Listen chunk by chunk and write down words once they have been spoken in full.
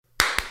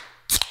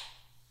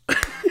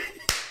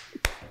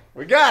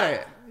We got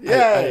it. I do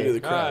Yay. the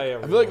crack. Hi,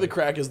 I feel like the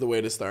crack is the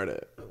way to start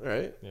it,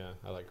 right? Yeah,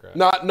 I like crack.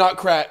 Not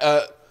crack.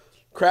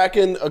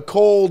 Cracking a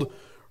cold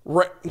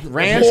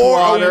Ranch warm,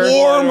 water.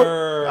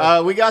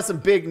 warm. We got some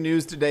big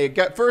news today.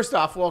 First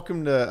off,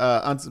 welcome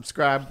to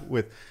Unsubscribe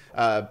with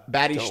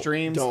Batty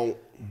Streams.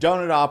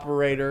 Donut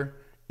Operator,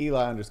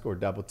 Eli _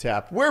 double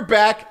tap. We're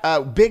back.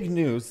 Big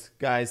news,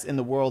 guys, in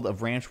the world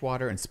of ranch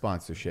water and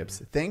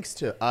sponsorships. Thanks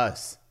to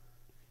us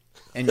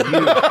and you,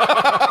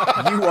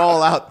 you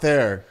all out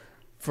there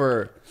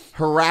for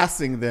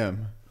harassing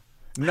them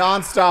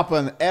nonstop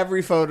on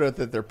every photo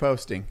that they're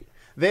posting.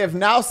 They have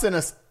now sent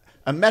us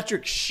a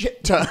metric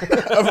shit ton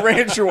of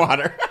ranch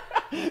water.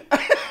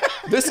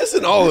 This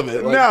isn't all of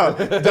it. Like, No.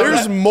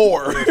 there's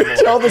more.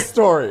 Tell the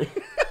story.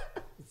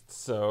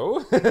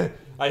 So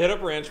I hit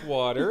up Ranch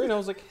Water and I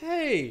was like,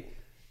 hey,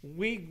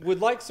 we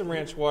would like some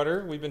ranch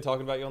water. We've been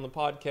talking about you on the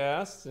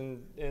podcast.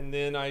 And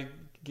then I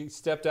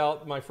stepped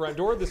out my front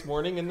door this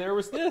morning and there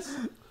was this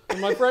in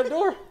my front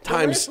door.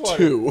 Times Ranch water.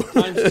 two.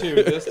 Times two.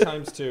 This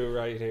times two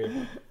right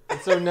here. And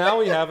so now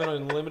we have an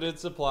unlimited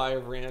supply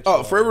of ranch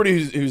water. For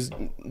everybody who's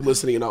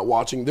listening and not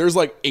watching, there's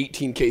like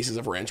 18 cases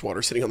of ranch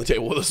water sitting on the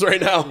table with us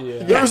right now.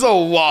 Yeah. There's a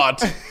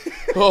lot.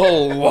 A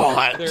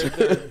lot.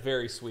 They're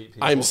very sweet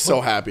people. I'm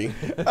so happy.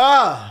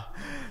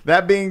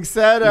 That being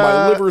said,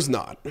 My liver's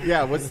not.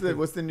 yeah. What's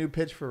the new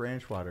pitch for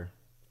ranch water?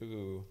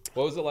 Ooh.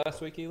 What was it last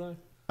week, Eli?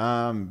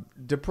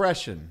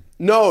 Depression.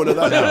 No,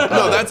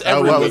 that's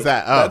every what week. was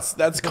that? Oh.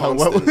 That's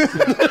constant.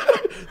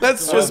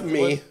 That's just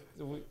me.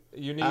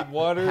 You need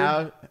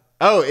water?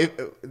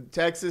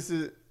 Texas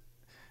is.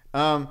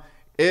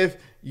 If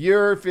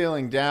you're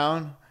feeling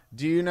down,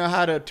 do you know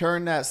how to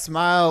turn that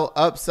smile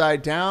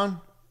upside down?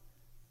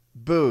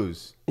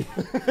 Booze.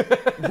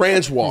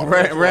 Ranch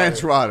water.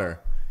 Ranch water.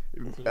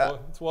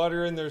 It's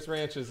water and there's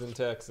ranches in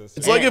Texas.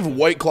 It's like if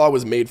White Claw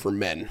was made for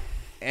men.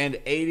 And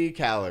 80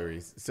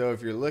 calories. So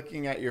if you're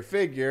looking at your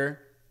figure,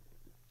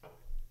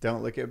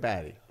 don't look at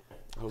Batty.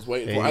 I was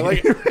waiting for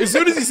it. As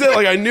soon as he said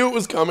it, I knew it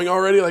was coming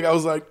already. I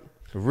was like,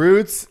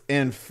 Roots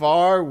in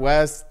far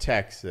west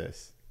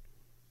Texas.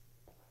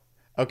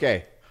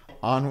 Okay,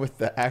 on with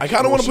the actual. I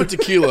kind of want to put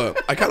tequila.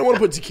 I kind of want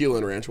to put tequila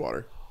in ranch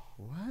water.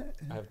 What?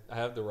 I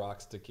have the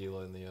Rocks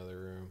tequila in the other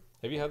room.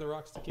 Have you had the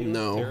Rocks tequila?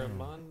 No.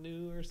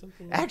 Terramanu or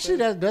something like Actually,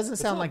 that doesn't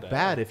sound not like bad.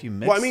 bad if you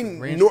mix. Well, I mean,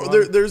 ranch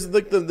water. there's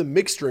like the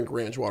mixed drink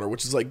ranch water,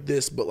 which is like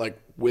this, but like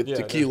with Yeah,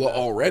 tequila there's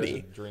already.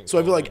 a drink So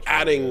I feel called like ranch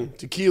water, adding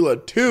tequila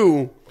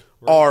to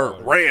our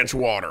water. ranch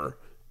water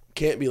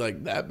can't be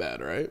like that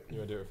bad, right? You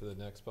want to do it for the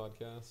next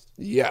podcast?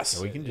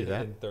 Yes. we can do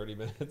that. In 30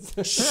 minutes.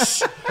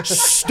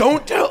 Shh,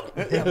 don't tell.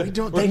 Yeah, we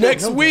don't.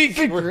 Next week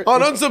on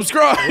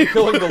Unsubscribe.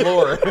 Killing the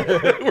lore.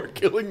 We're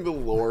killing the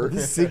lore.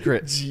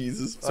 Secret.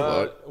 Jesus.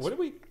 What did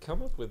we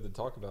come up with to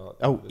talk about?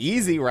 Oh,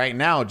 easy right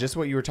now. Just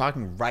what you were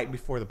talking right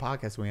before the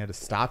podcast when we had to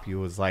stop you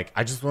was like,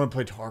 I just want to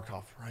play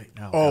Tarkov right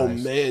now. Oh,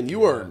 guys. man.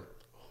 You are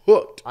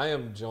hooked. I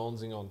am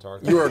jonesing on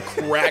Tarkov. You are a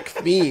crack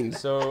fiend.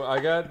 So I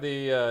got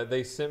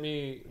they sent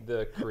me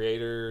the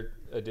creator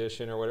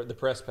edition or whatever, the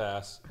press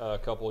pass a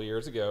couple of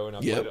years ago, and I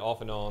played it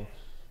off and on.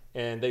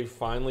 And they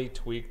finally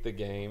tweaked the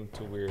game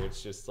to where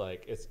it's just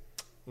like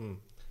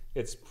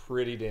it's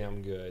pretty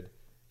damn good.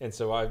 And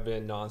so I've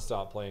been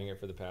nonstop playing it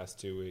for the past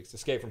 2 weeks.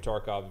 Escape from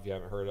Tarkov, if you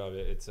haven't heard of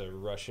it, it's a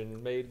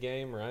Russian-made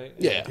game, right?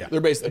 Yeah.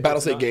 They're based.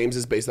 Battlestate Games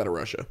is based out of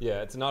Russia.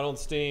 Yeah, it's not on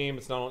Steam.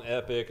 It's not on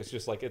Epic. It's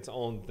just like its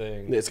own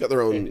thing. Yeah, it's got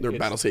their own It's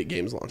Battlestate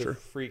Games the launcher.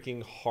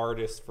 freaking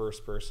hardest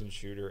first-person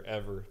shooter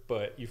ever.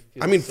 But you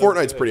feel I mean, so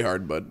Fortnite's good. pretty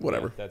hard, but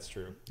whatever. Yeah, that's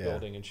true. Yeah.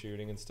 Building and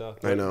shooting and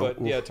stuff. I know.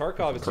 But yeah, Oof.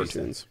 Tarkov is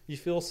Cartoons. just, you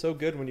feel so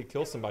good when you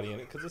kill somebody in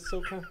it because it's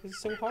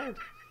so hard.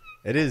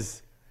 It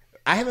is.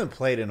 I haven't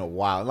played in a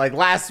while. Like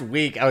last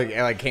week,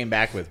 I came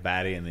back with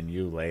Batty and then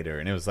you later,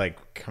 and it was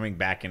like coming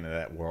back into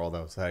that world. I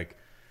was like,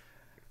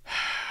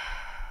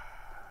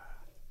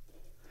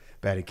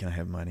 Batty, can I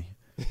have money?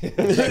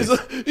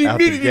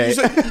 Immediately,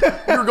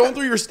 you were going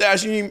through your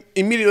stash, and you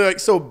immediately like,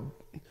 so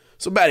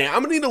Batty,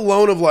 I'm gonna need a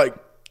loan of like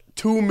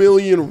 2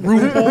 million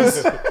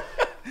rubles.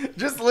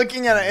 Just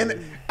looking at it,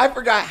 and I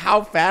forgot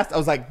how fast. I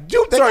was like,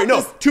 dude, Sorry,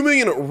 no, 2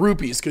 million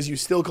rupees because you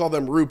still call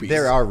them rupees.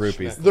 There are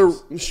rupees. They're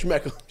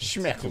schmeckles.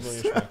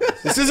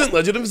 Schmeckles. This isn't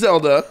Legend of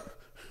Zelda.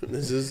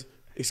 This is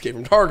Escape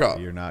from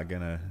Tarkov. You're not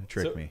gonna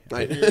trick me.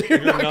 If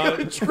you're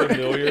not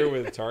familiar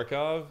with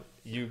Tarkov,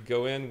 you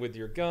go in with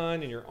your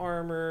gun and your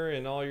armor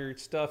and all your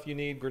stuff you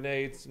need,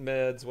 grenades,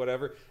 meds,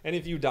 whatever. And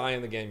if you die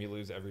in the game, you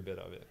lose every bit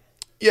of it.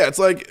 Yeah, it's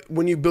like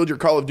when you build your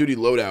Call of Duty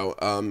loadout,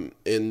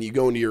 and you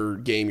go into your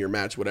game, your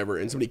match, whatever,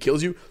 and somebody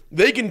kills you,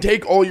 they can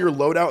take all your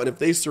loadout, and if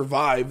they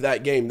survive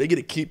that game, they get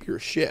to keep your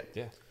shit.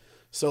 Yeah.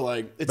 So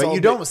like, it's But all you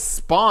don't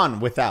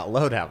spawn with that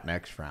loadout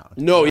next round.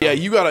 No, yeah,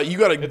 you gotta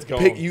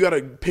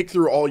It's pick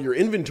through all your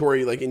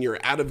inventory, like in your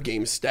out of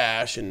game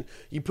stash, and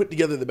you put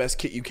together the best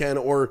kit you can.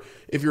 Or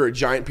if you're a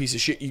giant piece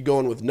of shit, you go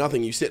in with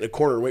nothing, you sit in a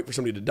corner and wait for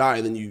somebody to die,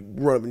 and then you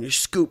run up and you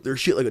scoop their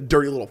shit like a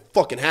dirty little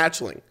fucking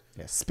hatchling.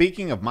 Yeah,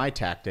 speaking of my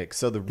tactics,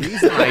 so the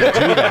reason I do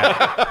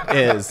that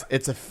is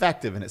it's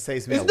effective and it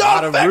saves me It's a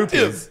not lot of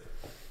effective. rupees.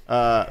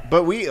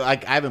 But I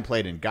haven't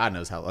played in God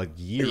knows how, like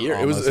year.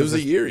 It was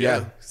a year,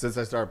 yeah. Since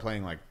I started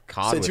playing like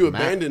COD. Since with you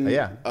Matt. abandoned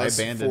I us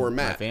abandoned for my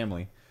Matt.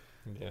 family.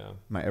 Yeah.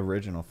 My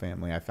original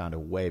family. I found a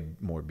way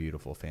more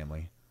beautiful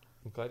family.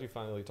 I'm glad you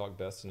finally talked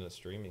Destin at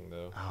streaming,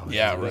 though. Oh,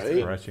 yeah, he's right?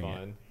 been crushing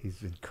Fun. it. He's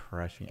been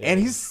crushing it. And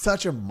he's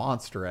such a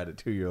monster at it,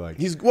 too. You're like...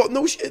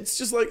 No shit. It's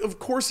just like, of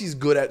course he's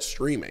good at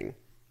streaming.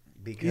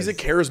 Because He's a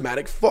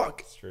charismatic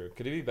fuck. It's true.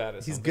 Could he be bad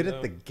at he's something, good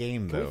at though? the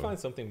game, Can though. we find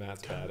something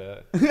Matt's bad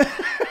at?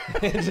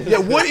 Yeah,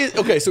 what is...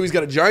 Okay, so he's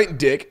got a giant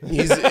dick.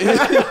 He's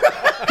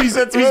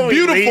what we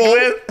beautiful.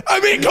 lead with? I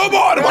mean, come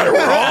on. Am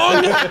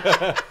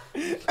I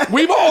wrong?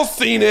 We've all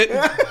seen it.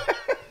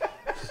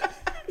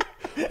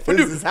 But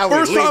dude, is how the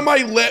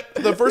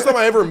first time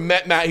I ever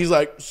met Matt, he's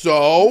like,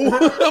 so?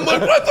 I'm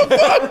like, what the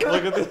fuck?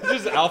 Look at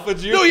this. Just alpha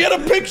juice. No, he had a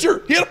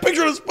picture. He had a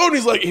picture on his phone.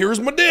 He's like, here's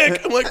my dick.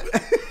 I'm like,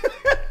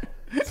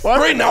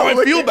 great, now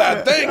I feel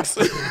bad. Thanks.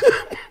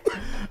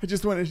 I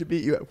just wanted to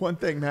beat you at one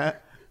thing,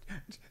 Matt.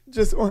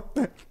 Just one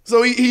thing.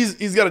 So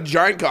he's got a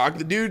giant cock.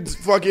 The dude's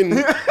fucking,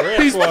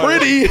 he's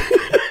pretty.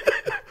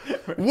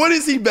 What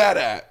is he bad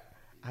at?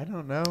 I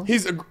don't know.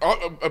 He's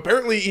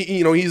apparently,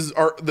 he's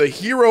the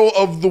hero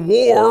of the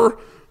war.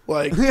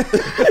 Like,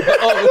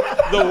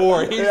 the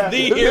war. He's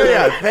the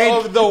hero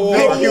of the war.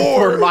 Thank you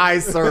for my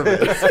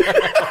service.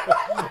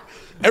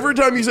 Every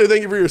time you say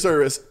thank you for your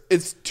service,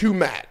 it's to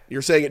Matt.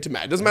 You're saying it to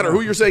Matt. It doesn't matter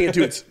who you're saying it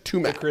to. It's to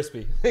Matt.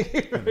 Crispy. Thank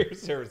you for your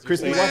service.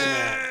 Crispy,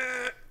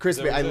 Matt.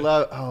 Crispy, I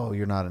love... Oh,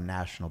 you're not a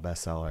national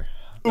bestseller.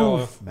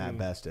 Oof. Matt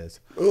Best is.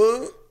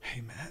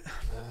 Hey, Matt.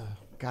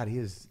 God, he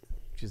is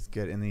just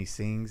good. And then he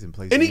sings and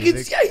plays And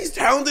music. he's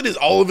talented as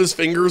all of his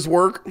fingers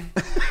work.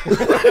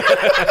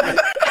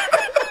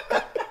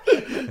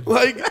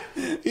 Like,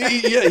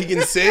 he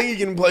can sing, he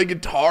can play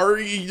guitar,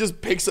 he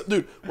just picks up.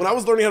 Dude, when I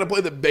was learning how to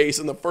play the bass,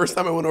 and the first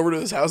time I went over to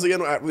his house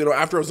again,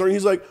 after I was learning,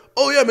 he's like,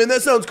 oh yeah, man,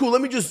 that sounds cool.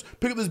 Let me just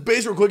pick up this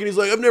bass real quick. And he's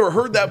like, I've never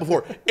heard that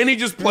before. And he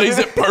just plays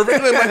it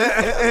perfectly.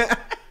 I'm like,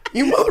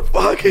 you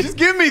motherfucker. Just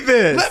give me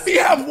this. Let me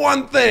have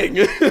one thing.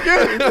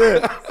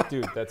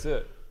 Dude, that's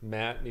it.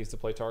 Matt needs to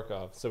play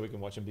Tarkov so we can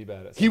watch him be bad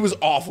at something. He was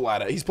awful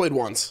at it. He's played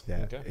once.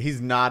 Yeah. Okay.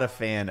 He's not a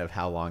fan of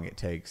how long it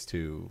takes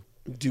to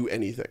Do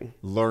anything.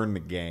 learn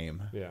the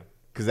game. Yeah.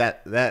 Because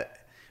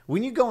that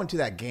when you go into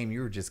that game,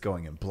 you're just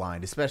going in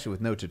blind, especially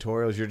with no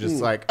tutorials. You're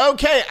just like,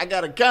 okay, I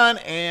got a gun,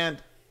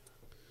 and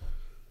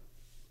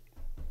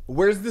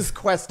where's this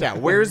quest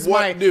at? Where's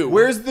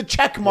where's the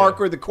check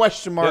mark or the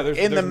question mark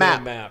in the map?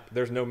 No map?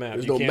 There's no map.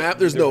 There's no map.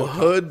 There's no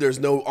HUD. There's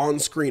no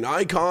on-screen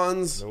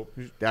icons. Nope.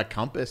 That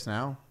compass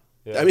now.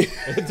 Yeah. I mean,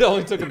 it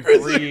only took him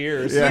 3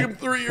 years. It took him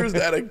 3 years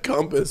to add a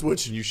compass,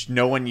 which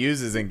No one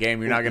uses in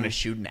game. You're not going to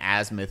shoot an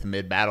azimuth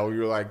mid-battle.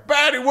 You're like,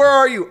 Batty, where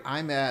are you?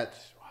 I'm at...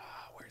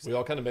 We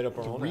all kind of made up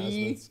our own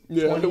azimuths.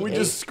 yeah, we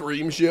just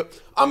scream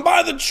shit. I'm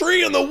by the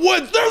tree in the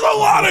woods. There's a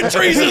lot of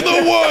trees in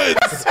the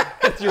woods.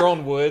 It's your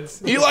own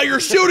woods. Eli,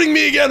 you're shooting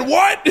me again.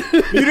 What?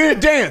 You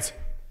didn't dance.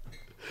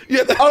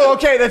 Yeah. Oh,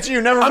 okay, that's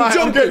you. Never mind.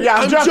 jumping. Good. Yeah,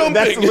 I'm jumping.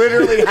 That's jumping.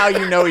 literally how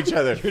you know each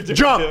other.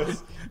 Jump.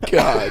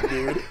 God,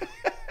 dude.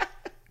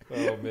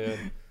 Oh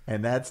man,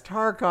 And that's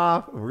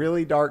Tarkov.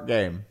 Really dark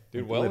game.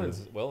 dude,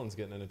 Welland's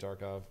getting into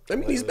Tarkov. I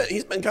mean, he's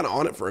been kind of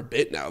on it for a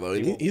bit now, though.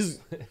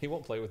 He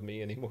won't play with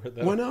me anymore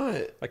though. Why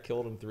not? I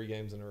killed him 3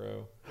 games in a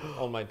row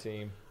on my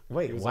team.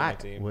 Wait, He was why? on my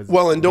team.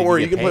 Well, and don't did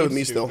worry, you get can play paid? with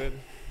me still. Stupid.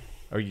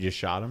 Or you just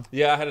shot him?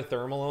 Yeah, I had a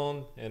thermal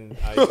on, and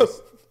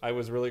I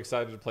was really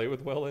excited to play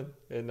with Welland,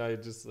 and I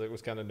just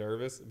was kind of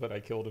nervous, but I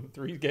killed him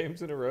 3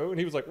 games in a row, and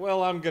he was like,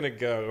 "Well, I'm gonna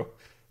go."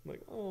 I'm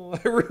like, "Oh,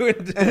 I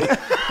ruined it."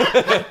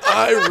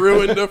 I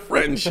ruined a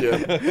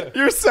friendship.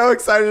 You're so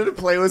excited to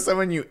play with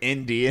someone you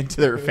ND into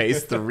their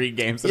face 3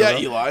 games in a Yeah, row.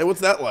 Eli,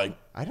 what's that like?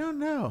 I don't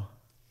know.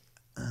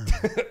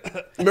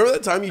 Remember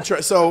that time you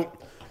tried? So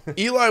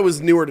Eli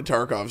was newer to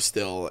Tarkov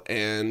still,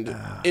 and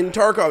in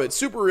Tarkov, it's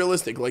super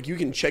realistic. Like, you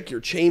can check your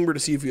chamber to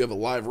see if you have a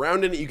live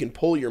round in it. You can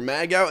pull your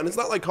mag out, and it's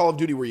not like Call of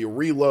Duty where you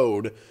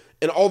reload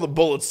and all the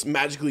bullets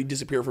magically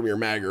disappear from your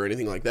mag or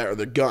anything like that, or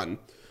the gun.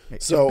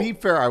 So To be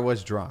fair, I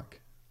was drunk.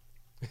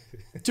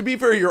 to be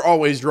fair, you're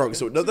always drunk,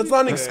 so that's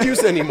not an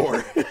excuse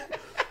anymore.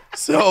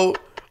 So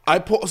I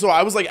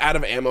was like out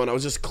of ammo, and I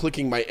was just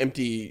clicking my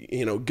empty,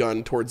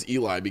 gun towards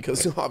Eli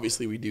because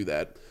obviously we do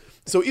that.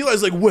 So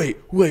Eli's like, wait.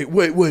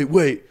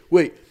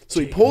 So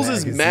he pulls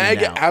his mag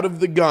Magazine out of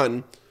the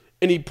gun,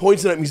 and he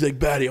points it at me. He's like,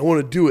 Batty, I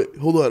want to do it.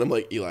 Hold on. I'm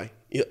like, Eli.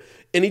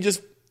 And he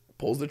just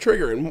pulls the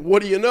trigger, and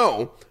what do you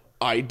know?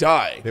 I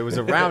die. There was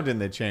a round in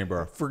the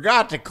chamber.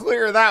 Forgot to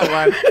clear that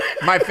one.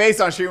 My face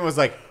on stream was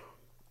like,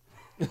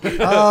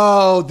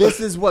 oh,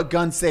 this is what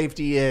gun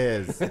safety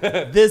is.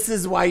 This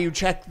is why you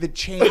check the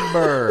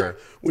chamber.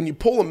 When you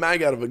pull a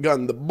mag out of a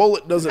gun, the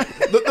bullet doesn't,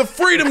 the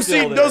freedom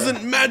seed there.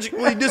 doesn't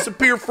magically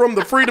disappear from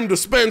the freedom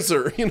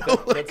dispenser.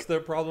 That's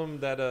the problem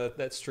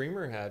that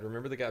streamer had.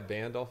 Remember, they got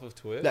banned off of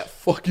Twitch. That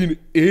fucking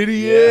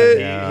idiot.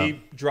 Yeah. He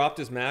dropped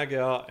his mag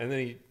out, and then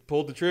he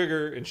pulled the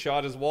trigger and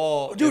shot his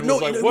wall. Dude, and no,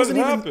 was like, it what wasn't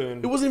happened?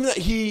 even. It wasn't even that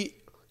he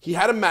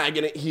had a mag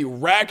in it. He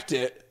racked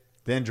it,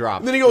 Then dropped.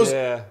 And then he goes,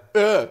 Yeah.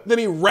 Then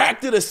he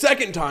racked it a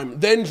second time,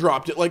 then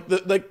dropped it. Like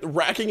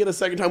racking it a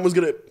second time was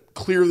gonna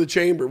clear the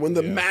chamber when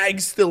the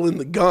mag's still in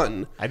the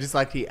gun. I just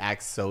like he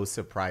acts so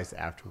surprised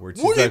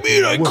afterwards. What do He's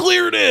you like, mean I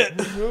cleared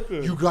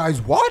it? You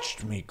guys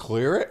watched me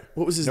clear it.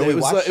 What was his No, name?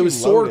 we watched It was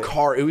you Soar load it.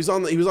 Car. He was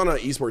on an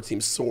esports team,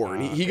 Soar,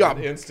 and he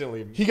got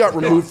instantly. he got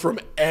removed from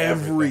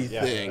everything.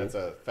 Yeah, that's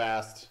a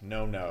fast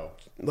no.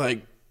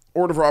 Like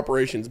order for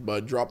operations,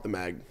 bud. Drop the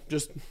mag.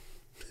 Just.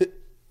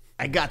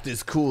 I got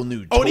this cool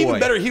new toy. Oh, and even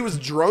better, he was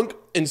drunk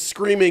and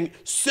screaming,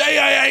 "Say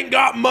I ain't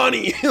got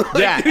money!" Like,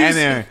 Yeah, he was, and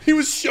then- he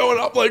was showing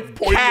up like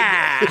pointing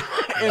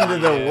into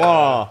the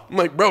wall. I'm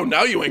like, bro,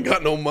 now you ain't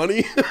got no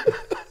money.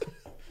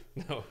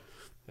 No.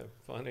 Have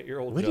fun at your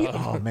old What do job.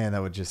 you, oh man,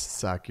 that would just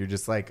suck. You're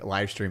just like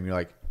live stream. You're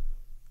like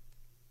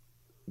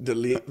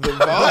Delete the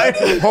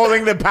VOD.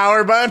 holding the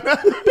power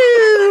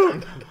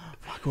button.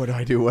 Fuck, what do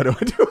I do? What do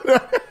I do?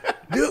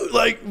 Dude,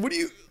 like, what do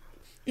you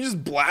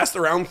just blast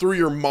around through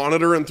your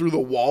monitor and through the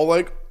wall?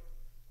 Like,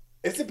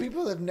 It's the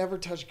people that have never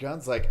touched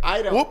guns. Like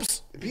I don't.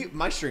 Whoops.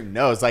 My stream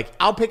knows. Like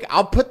I'll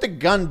put the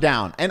gun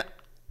down, and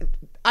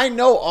I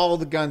know all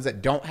the guns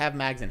that don't have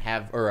mags and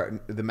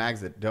or the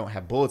mags that don't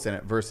have bullets in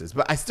it versus,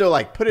 but I still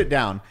like put it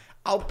down.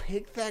 I'll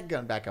pick that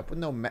gun back up with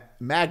no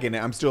mag in it.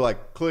 I'm still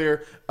like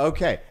clear.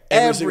 Okay,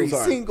 every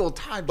single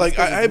time. Like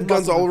I have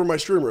guns all over my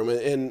stream room,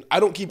 and I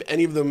don't keep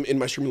any of them in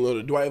my stream room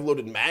loaded. Do I have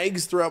loaded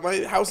mags throughout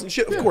my house and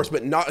shit? Of course,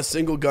 but not a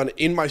single gun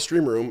in my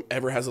stream room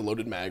ever has a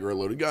loaded mag or a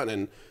loaded gun.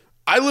 And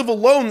I live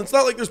alone. It's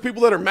not like there's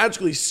people that are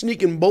magically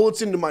sneaking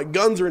bullets into my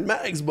guns or in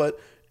mags, but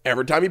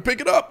every time you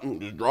pick it up,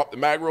 just drop the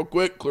mag real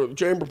quick, clear the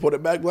chamber, put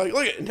it back. Like,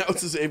 look at it. Now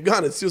it's a safe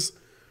gun. It's just.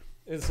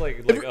 It's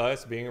like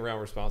us being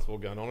around responsible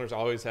gun owners. I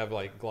always have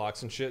like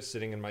Glocks and shit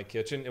sitting in my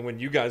kitchen, and when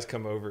you guys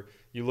come over,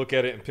 you look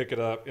at it and pick it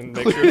up and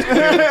make sure it's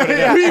clear. And put it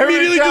down. We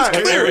immediately just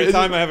Like, clear every it.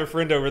 time I have a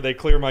friend over, they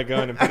clear my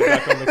gun and put it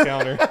back on the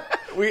counter.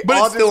 But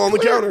it's still on the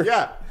counter.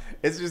 Yeah,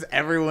 it's just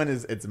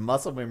it's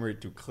muscle memory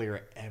to clear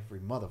it every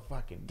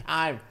motherfucking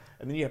time.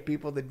 And then you have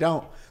people that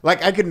don't.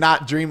 Like I could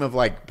not dream of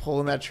like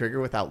pulling that trigger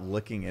without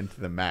looking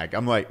into the mag.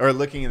 I'm like, or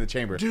looking in the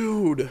chamber,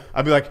 Dude.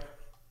 I'd be like.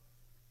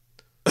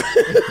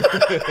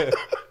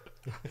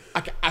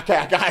 I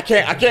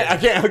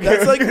can't.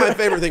 That's like my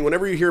favorite thing.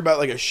 Whenever you hear about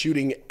like a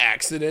shooting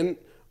accident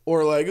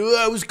or like, "Oh,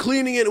 I was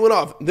cleaning it and it went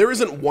off." There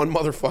isn't one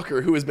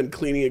motherfucker who has been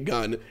cleaning a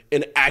gun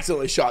and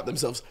accidentally shot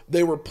themselves.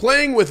 They were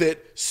playing with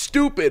it,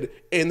 stupid,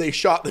 and they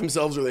shot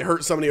themselves or they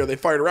hurt somebody or they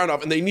fired a round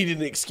off and they needed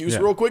an excuse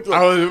real quick.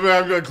 Like,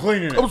 I'm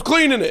cleaning it. I was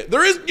cleaning it.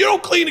 You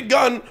don't clean a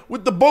gun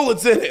with the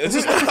bullets in it. That's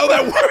just not how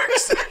that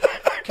works.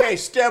 Okay,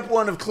 step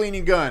one of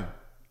cleaning gun.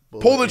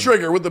 Pull the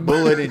trigger with the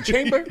Bullet in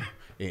chamber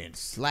and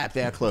slap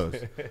that close.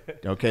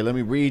 Okay, let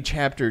me read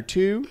chapter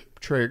 2.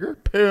 Trigger.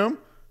 Boom.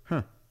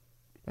 Huh.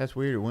 That's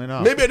weird. It went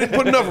off. Maybe I didn't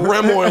put enough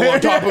rem oil on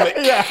top of it.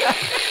 Yeah.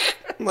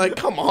 Like,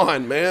 come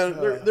on, man.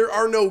 There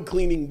are no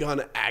cleaning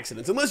gun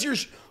accidents. Unless you're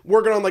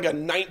working on like a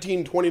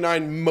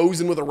 1929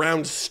 Mosin with a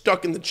round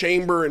stuck in the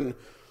chamber, and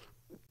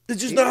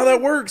it's just not how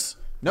that works.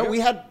 No, we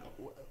had.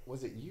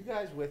 Was it you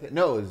guys with it?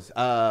 No, it was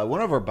one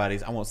of our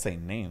buddies. I won't say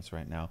names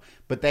right now,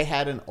 but they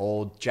had an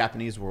old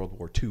Japanese World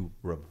War II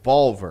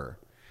revolver.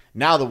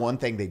 Now, the one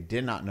thing they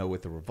did not know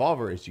with the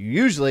revolver is you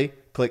usually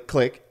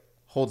click,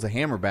 holds the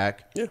hammer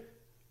back,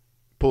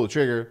 pull the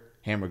trigger,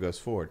 hammer goes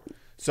forward.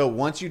 So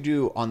once you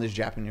do on this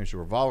Japanese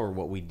revolver,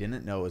 what we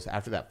didn't know is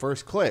after that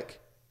first click,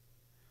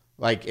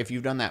 like if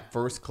you've done that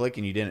first click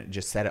and you didn't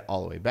just set it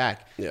all the way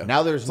back,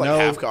 now there's It's no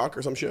like half cock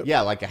or some shit.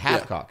 Yeah, like a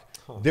half cock.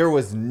 There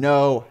was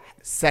no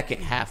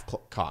second half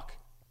cock.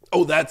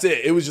 Oh, that's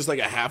it. It was just like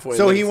a halfway.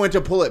 So he went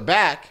to pull it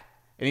back,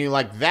 and he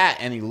like that,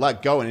 and he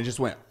let go, and it just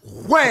went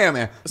wham,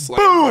 and Slam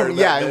fired boom.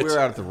 that Yeah, and bitch. we were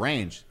out of the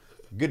range.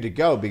 Good to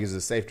go because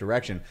it's a safe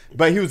direction.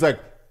 But he was like,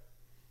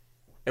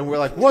 and we're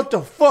like, what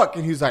the fuck?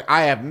 And he was like,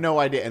 I have no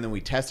idea. And then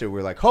we tested. We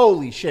were like,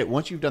 holy shit.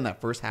 Once you've done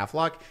that first half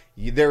lock,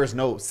 there is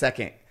no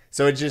second.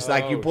 So it's just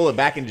like you pull it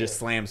back and just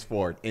slams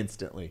forward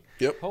instantly.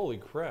 Yep. Holy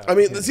crap. I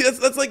mean, see,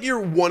 that's like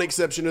your one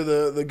exception to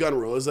the gun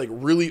rule is like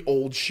really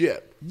old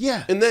shit.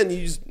 Yeah. And then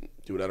you just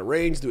do it out of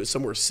range, do it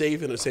somewhere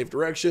safe in a safe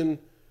direction.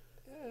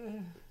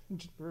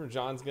 Remember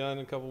John's gun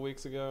a couple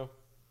weeks ago?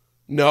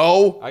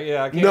 No. I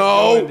can't No.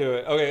 go into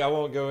it. Okay, I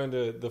won't go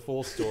into the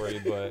full story,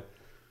 but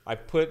I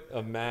put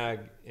a mag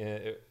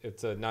in.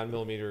 It's a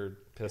 9mm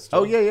pistol.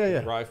 Oh,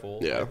 yeah. Rifle.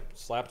 Yeah. I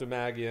slapped a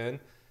mag in.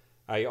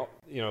 I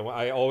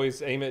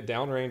always aim it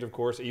downrange, of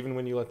course, even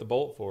when you let the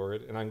bolt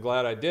forward. And I'm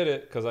glad I did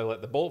it because I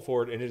let the bolt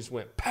forward and it just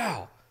went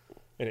pow,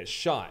 and it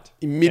shot.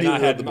 Immediately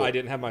And let the bolt. I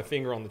didn't have my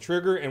finger on the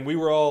trigger, and we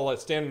were all like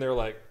standing there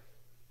like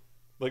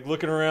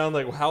looking around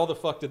like, how the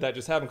fuck did that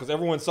just happen? Because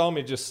everyone saw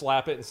me just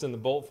slap it and send the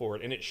bolt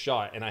forward, and it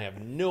shot. And I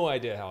have no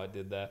idea how I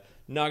did that.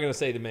 Not gonna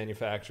say the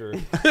manufacturer.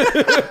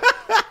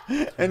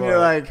 And you're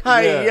like,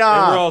 hi,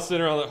 yeah. And we're all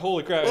sitting around like,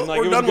 holy crap. Well, And like,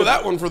 we're it was done a with good-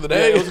 that one for the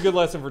day. Yeah, it was a good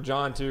lesson for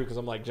John too, because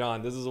I'm like,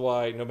 John, this is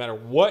why no matter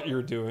what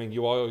you're doing,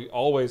 you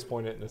always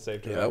point it in a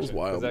safe direction. that was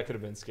wild. 'cause that could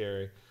have been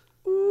scary.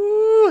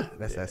 Ooh,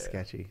 that's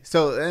sketchy.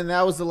 So, and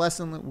that was the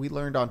lesson that we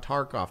learned on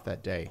Tarkov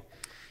that day.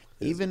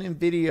 even in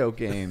video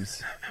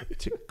games,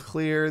 to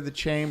clear the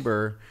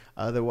chamber.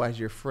 Otherwise,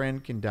 your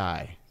friend can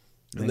die.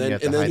 And then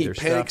he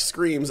panic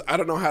screams, "I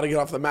don't know how to get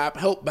off the map.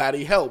 Help,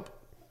 Batty, help."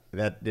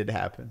 That did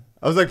happen.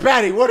 I was like,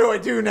 Batty, what do I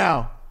do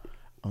now?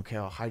 Okay,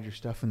 I'll hide your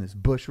stuff in this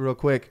bush real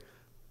quick.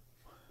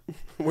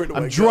 Where do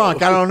I'm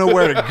drunk. I don't know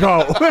where to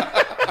go.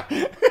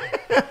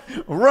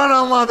 Run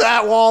on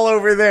that wall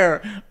over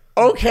there.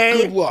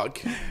 Okay. Good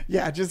luck.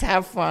 Yeah, just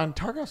have fun.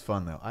 Tarkov's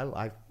fun though.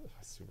 I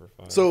super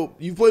fun. So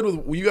you got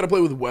to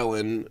play with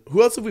Wellen.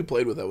 Who else have we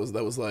played with? That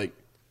was like.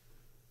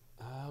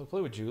 We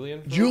played with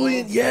Julian.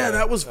 Julian, yeah,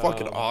 that was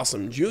fucking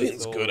awesome.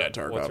 Julian's good at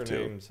Tarkov what's her too.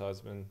 name's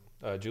husband?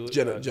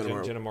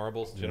 Jenna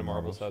Marbles. Jenna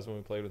Marbles' husband.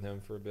 We played with him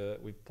for a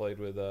bit. We played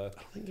with. I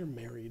don't think they're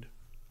married.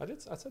 I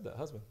said that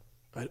husband.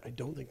 I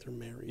don't think they're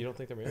married. You don't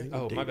think they're married?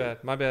 Oh, my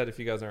bad. My bad. If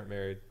you guys aren't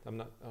married, I'm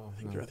not. Oh,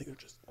 I think they're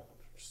just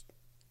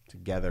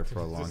together for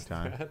a long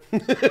time.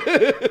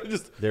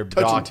 just they're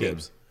touching docking.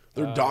 tips.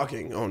 They're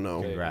docking. Oh no!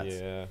 Okay, Congrats.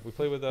 yeah, we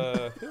played with.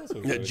 Who else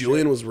we Yeah,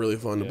 Julian was really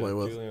fun to play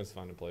with. Julian was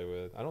fun to play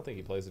with. I don't think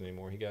he plays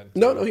anymore. He got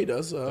No, he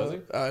does. Does he?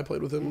 I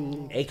played with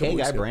him. AK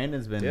guy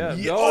Brandon's been Yeah,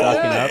 sucking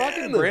up.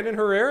 fucking Brandon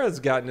Herrera's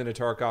gotten into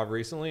Tarkov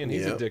recently, and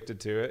he's addicted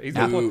to it.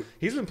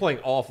 He's been playing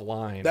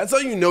offline. That's how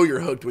you know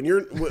you're hooked. When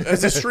you're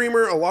as a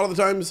streamer, a lot of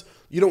the times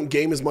you don't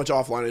game as much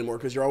offline anymore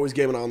because you're always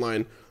gaming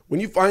online.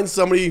 When you find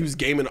somebody who's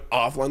gaming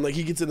offline, like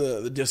he gets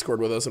into the Discord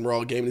with us and we're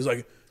all gaming, he's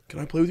like, "Can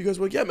I play with you guys?"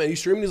 We're like, "Yeah, man." You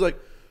streaming? He's like,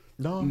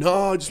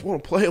 No, I just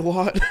want to play a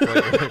lot.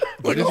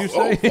 What did you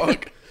say? Oh,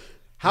 fuck.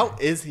 How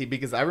is he?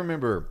 Because I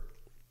remember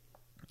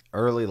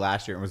early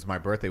last year, it was my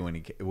birthday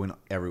when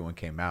everyone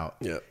came out.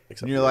 Yeah.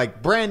 And you're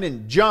like,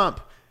 Brandon, jump.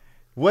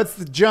 What's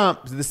the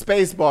jump? The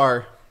space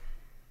bar.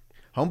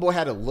 Homeboy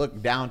had to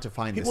look down to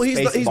find the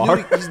space bar.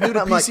 He's new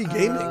to PC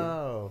gaming.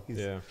 Oh,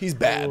 He's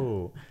bad.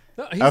 Ooh.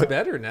 No, he's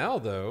better now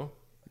though.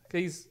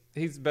 He's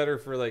better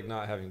for like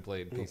not having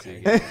played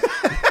PC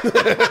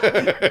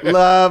games.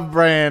 Love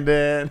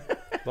Brandon.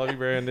 Love you,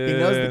 Brandon. He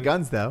knows the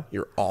guns though.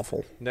 You're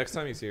awful. Next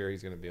time he's here,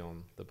 he's going to be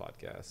on the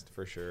podcast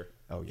for sure.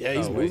 Oh yeah,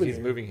 he's moving. He's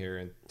moving here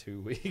in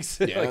 2 weeks,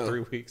 Yeah. like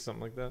 3 weeks,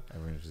 something like that.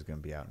 Everyone's just gonna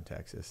be out in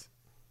Texas.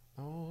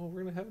 Oh,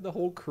 we're gonna have the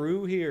whole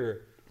crew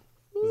here.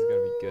 This is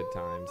gonna be good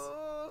times.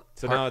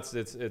 So now it's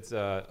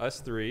us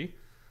three.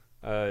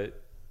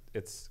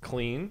 It's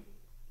Clean,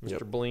 Mr.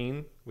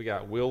 Bleen. We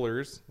got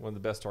Willers, one of the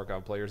best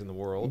Tarkov players in the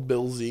world.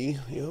 Bill Z.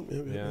 Yep.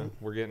 Yeah,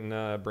 we're getting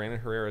Brandon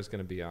Herrera is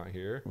gonna be out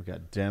here. We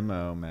got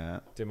Demo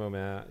Matt,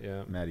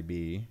 Yeah, Matty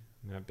B.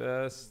 Matt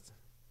Best.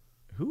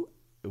 Who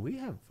we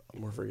have?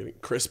 We're forgetting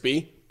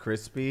Crispy.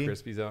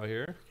 Crispy's out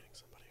here.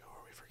 Somebody. Who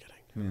are we forgetting?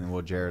 I mean,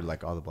 well, Jared,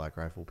 like all the Black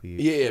Rifle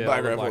people. Yeah, Black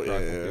all the Rifle.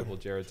 Black Yeah. people.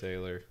 Jared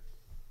Taylor,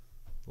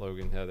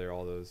 Logan Heather,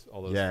 all those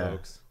Yeah.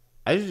 folks.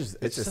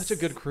 It's Such a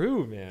good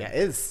crew, man. Yeah,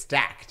 it is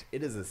stacked.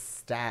 It is a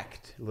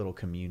stacked little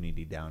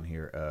community down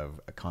here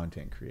of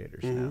content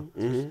creators now.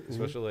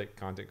 Especially like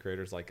content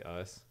creators like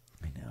us.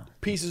 I know.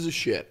 Pieces of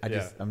shit.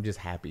 I'm just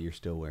happy you're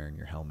still wearing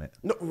your helmet.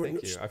 No,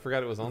 Thank you. I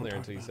forgot it was on there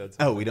until you said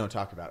Oh, something. we don't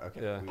talk about it.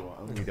 Okay. Yeah.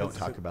 We don't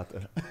talk about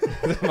the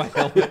My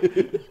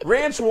helmet.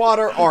 ranch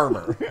water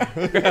armor.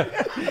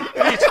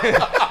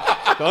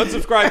 The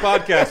Unsubscribed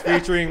podcast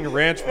featuring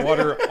Ranch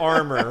Water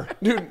Armor.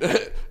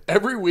 Dude,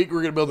 every week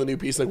we're gonna build a new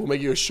piece. Like we'll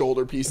make you a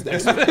shoulder piece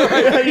next week.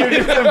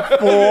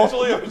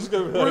 Eventually, I'm just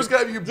gonna We're just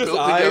gonna have you built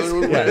eyes. together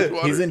with ranch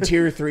water. He's in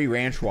tier 3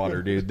 ranch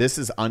water, dude. This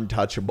is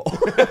untouchable.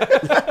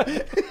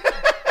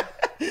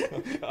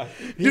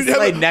 He's Dude,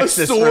 laid have Nexus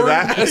a sword, for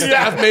that. a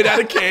staff made out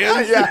of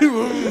cans.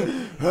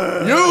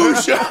 You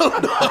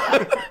shall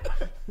not.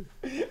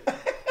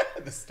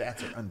 The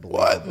stats are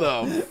unbelievable.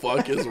 What the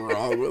fuck is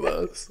wrong with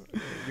us?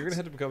 You're gonna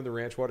have to become the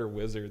Ranch Water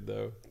Wizard,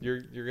 though.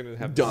 You're gonna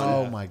have Done.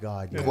 Oh my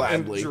god. Yeah.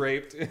 Gladly.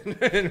 draped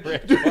in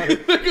ranch water.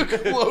 Like a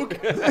cloak.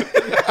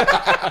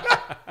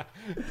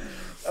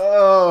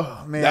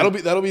 Oh man.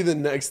 That'll be the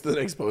next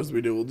post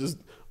we do.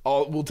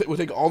 We'll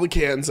take all the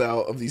cans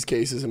out of these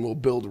cases and we'll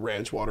build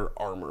ranch water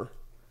armor.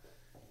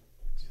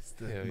 Just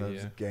the Hell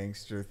most yeah.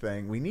 gangster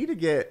thing. We need to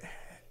get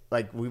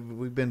like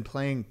we've been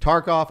playing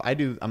Tarkov.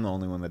 I'm the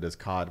only one that does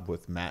COD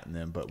with Matt and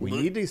them, but we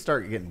need to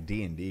start getting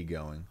D&D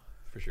going.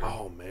 For sure.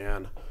 Oh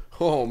man.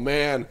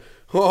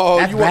 Oh,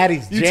 That's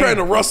Batty's you jam. trying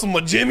to rustle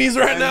my jimmies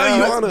right now?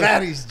 You wanna?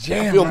 Batty's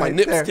jam. I feel my right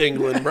nips there.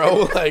 tingling,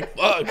 bro. Like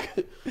fuck.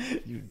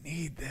 You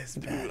need this,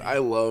 Dude, Batty. I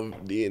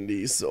love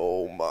D&D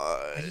so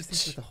I just think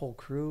much. with the whole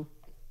crew,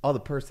 all the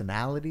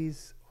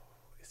personalities,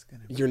 it's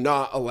gonna be You're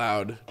not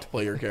allowed to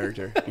play your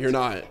character. You're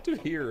not.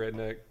 Dude, here,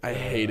 redneck. I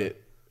hate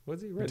it.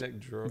 What's he? Redneck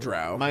Drow.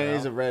 Drow. Mine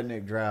is a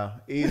redneck drow.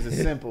 He's a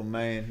simple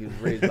man. He was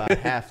raised by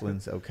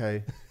halflings,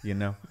 okay? You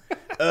know.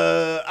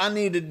 I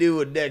need to do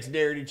a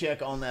dexterity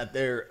check on that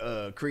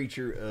there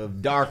creature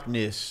of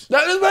darkness.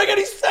 That doesn't make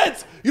any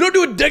sense. You don't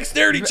do a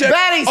dexterity check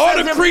Batty on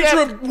says a every creature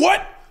day- of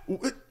what?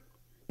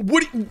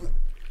 What?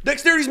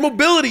 Dexterity's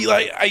mobility.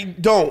 Like I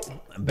don't.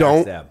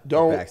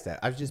 Backstab.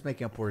 I was just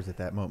making up words at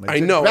that moment. I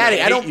know. Batty,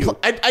 I I don't. hate you.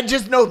 I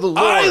just know the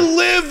lore. I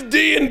live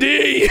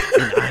D&D.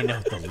 I know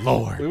the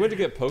lord. We went to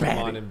get Pokemon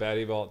Batty. and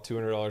Batty bought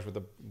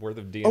 $200 worth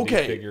of D&D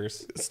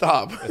figures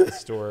Stop. at the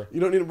store. You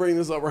don't need to bring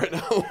this up right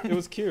now. It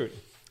was cute.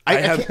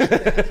 I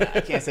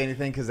can't say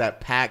anything because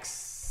at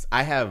PAX,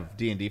 I have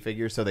D&D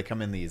figures, so they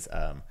come in these,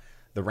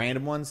 the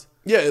random ones.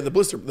 Yeah, the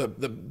blister,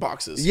 the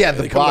boxes. Yeah,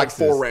 the they come boxes.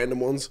 like 4 random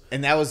ones.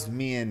 And that was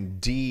me and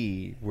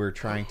D were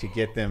trying to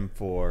get them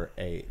for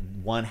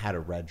one had a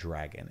red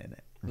dragon in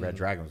it. Red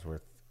dragon was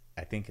worth,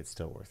 I think it's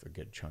still worth a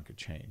good chunk of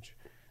change.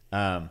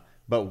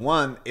 But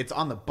one, it's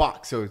on the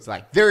box, so it's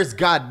like there's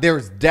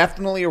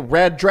definitely a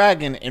red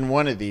dragon in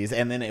one of these,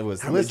 and then it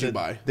was How many did you listed.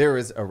 buy? There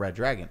is a red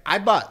dragon. I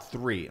bought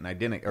 3, and I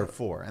didn't, or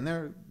 4, and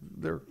they're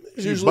There's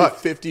usually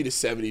 50 to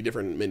 70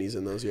 different minis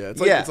in those. Yeah,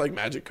 it's like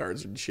magic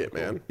cards and shit,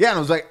 man. Yeah, and I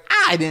was like,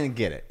 I didn't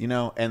get it,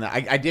 and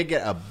I did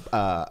get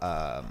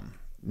a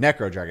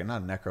necro dragon,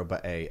 not a necro,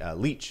 but a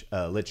lich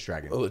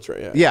dragon. Oh, that's right.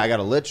 Yeah. Yeah, I got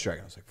a lich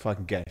dragon. I was like,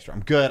 fucking gangster.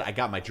 I'm good. I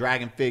got my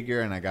dragon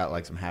figure, and I got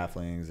like some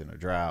halflings and a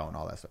drow and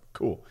all that stuff.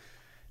 Cool.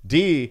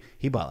 D,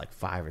 he bought like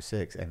 5 or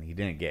 6, and he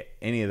didn't get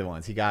any of the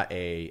ones. He got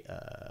a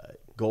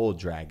gold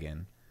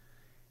dragon,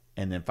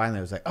 and then finally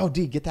I was like, oh,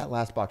 D, get that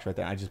last box right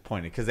there. And I just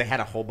pointed because they had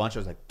a whole bunch. I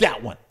was like,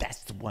 that one,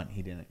 that's the one.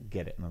 He didn't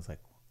get it, and I was like,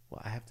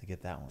 well, I have to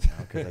get that one now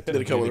because Did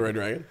it come with a red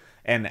dragon?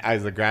 And I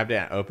was like, grabbed it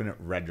and opened it,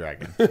 red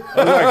dragon. I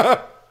was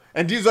like,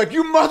 and D's like,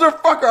 you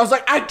motherfucker. I was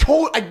like, I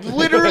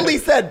literally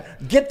said,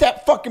 get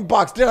that fucking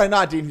box. Did I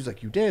not, D? And he's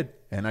like, you did.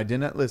 And I did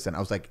not listen. I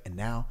was like, and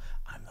now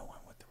I'm the one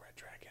with the red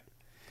dragon.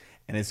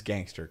 And it's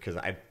gangster because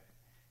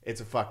it's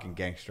a fucking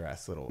gangster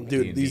ass little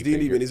Dude, these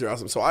D&D minis are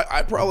awesome. So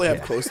I probably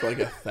have close to like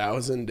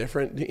 1,000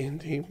 different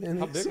D&D minis.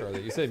 How big are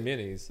they? You say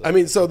minis. I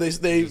mean, so they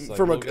Just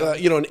from like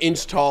an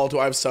inch tall to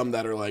I have some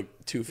that are like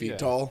 2 feet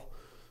tall.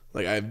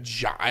 Like I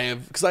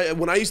have because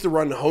when I used to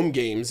run home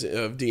games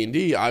of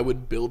D&D, I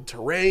would build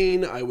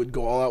terrain. I would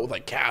go all out with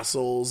like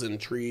castles and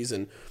trees,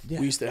 and we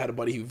used to have a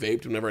buddy who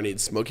vaped whenever I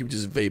needed smoke. He would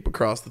just vape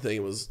across the thing.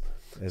 It was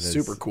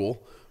super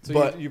cool. So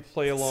but you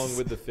play along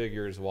with the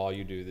figures while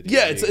you do the D&D.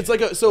 yeah, it's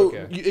like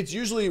it's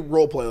usually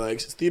role play,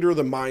 like it's theater of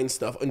the mind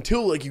stuff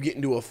until like you get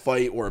into a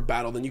fight or a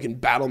battle. Then you can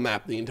battle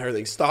map the entire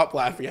thing. Stop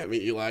laughing at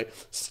me, Eli.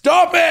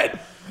 Stop it!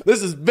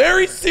 This is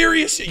very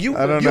serious shit.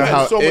 I don't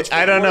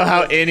know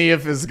how any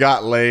of us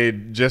got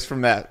laid just from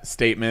that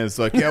statement. It's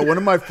like, yeah, one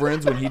of my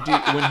friends when he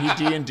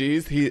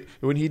D&Ds,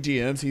 when he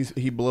DMs,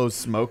 he blows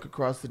smoke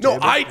across the table. No,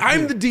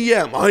 I'm the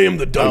DM. I am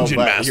the dungeon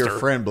master. Your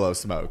friend blows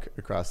smoke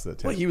across the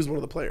table. Well, he was one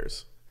of the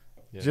players.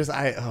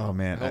 Yeah. Oh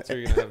man. How else are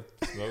you gonna have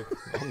smoke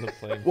on the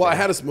plane? Well, I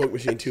had a smoke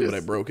machine too, but I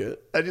broke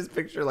it. I just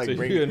picture like so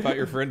you invite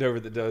your friend over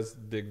that does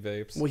big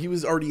vapes. Well, he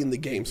was already in the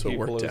game, so it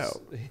worked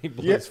out. He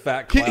blows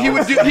fat clouds. He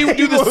would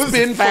do the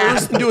spin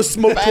first and do a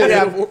smoke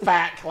tornado.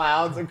 Fat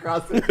clouds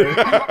across the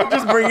table.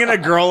 Just bringing a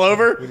girl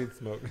over. We need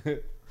smoke.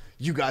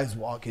 You guys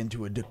walk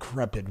into a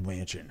decrepit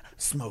mansion.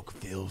 Smoke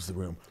fills the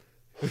room.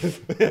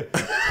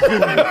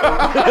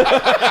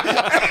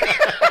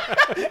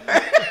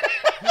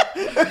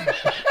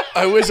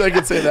 I wish I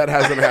could say that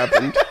hasn't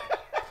happened.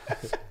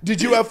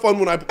 Did you have fun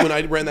when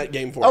I ran that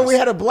game for us? Oh, we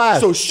had a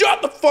blast. So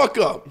shut the fuck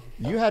up.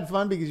 You had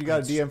fun because you got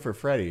a DM for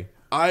Freddy.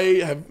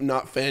 I have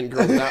not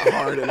fangirled that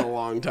hard in a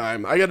long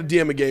time. I got a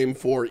DM a game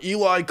for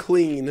Eli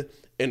Clean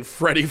and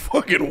Freddie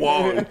fucking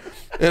Wong.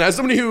 And as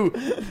somebody who,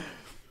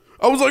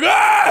 I was like,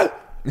 ah!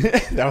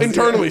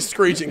 Internally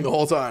screeching the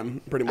whole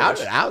time, pretty much.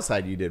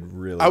 Outside, you did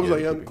really I was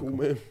good. like, I'm cool,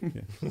 man.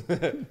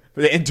 Yeah.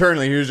 But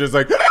internally, he was just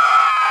like,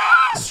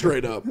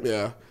 straight up,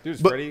 yeah. Dude,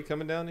 is Freddie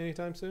coming down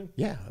anytime soon?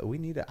 Yeah,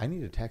 I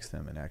need to text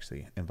him and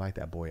actually invite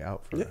that boy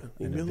out for an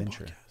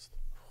adventure.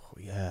 Oh,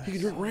 yeah. He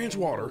can drink ranch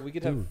water. We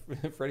could have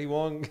Freddie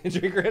Wong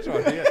drink ranch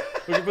water. Yeah.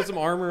 We could put some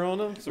armor on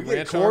him, some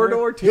ranch Corridor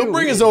armor. too. He'll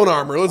bring his own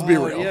armor. Let's be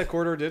real. Yeah,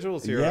 Corridor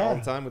Digital's here Yeah. all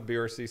the time with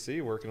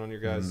BRCC working on your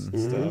guys'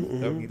 stuff.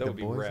 That would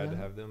be boys rad out. to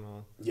have them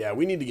on. Yeah,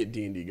 we need to get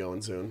D&D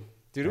going soon.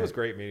 Dude, it was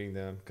great meeting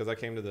them because I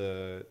came to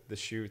the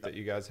shoot that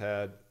you guys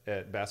had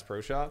at Bass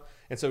Pro Shop,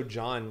 and so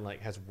John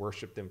has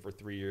worshipped them for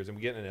 3 years, and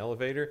we get in an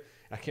elevator.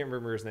 I can't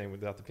remember his name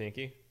without the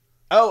pinky.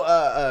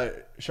 Oh,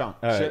 Sean,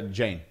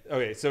 Jane.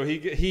 Okay, so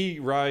he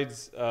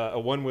rides a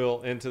one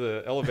wheel into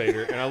the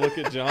elevator, and I look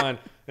at John,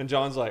 and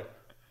John's like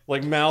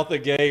mouth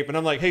agape, and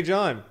I'm like, hey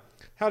John,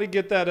 how'd he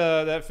get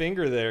that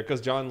finger there? Because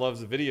John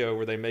loves the video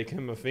where they make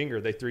him a finger,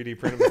 they 3D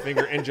print him a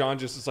finger, and John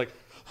just is like,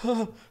 he's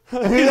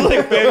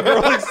like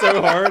fangirling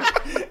so hard.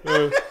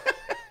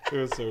 It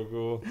was so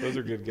cool. Those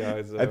are good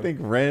guys. Though. I think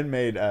Ren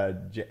made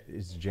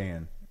it's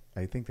Jan.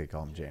 I think they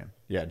call him Jan.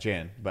 Yeah,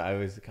 Jan. But I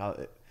always call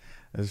it.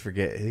 I always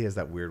forget. He has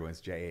that weird one.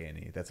 It's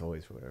Jane. That's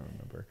always what I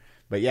remember.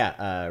 But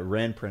yeah,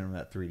 Ren printed him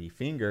that 3D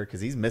finger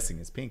because he's missing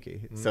his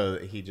pinky. So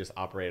he just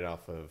operated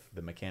off of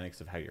the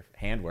mechanics of how your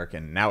hand works,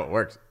 and now it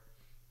works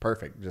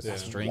perfect. Just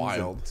strings.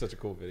 Wild. Such a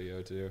cool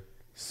video too.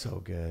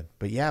 So good.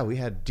 But yeah, we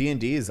had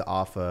D&Ds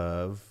off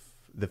of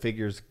the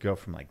figures go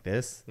from like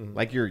this.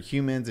 Like your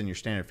humans and your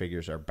standard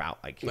figures are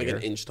about like here. Like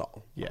an inch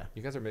tall. Yeah.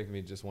 You guys are making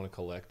me just want to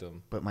collect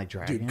them. But my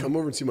dragon. Dude, come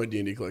over and see my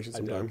D&D collection I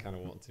sometime. kind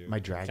of want to. My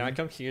dragon. Can I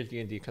come see your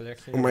D&D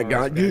collection? Oh my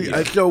god,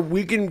 dude! So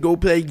we can go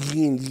play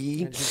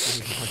D&D.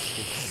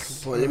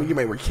 Well, let me get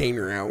my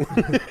retainer out.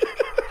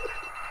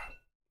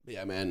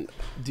 Yeah, man.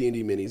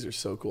 D&D minis are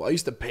so cool. I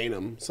used to paint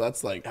them, so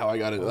that's like how I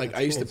got it. Like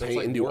I used to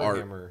paint and do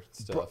art.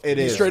 Stuff. It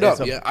is Straight up,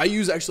 yeah. I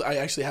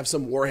actually have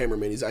some Warhammer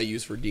minis I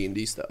use for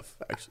D&D stuff.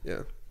 Actually,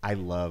 yeah. I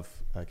love.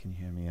 Can you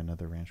hand me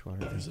another ranch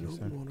water? There's an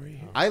open one right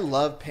here. I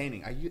love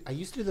painting. I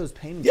used to do those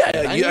paintings. Yeah,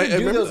 I yeah, need to I do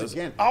remember those those.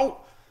 again.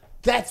 Oh,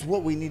 that's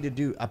what we need to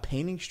do. A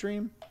painting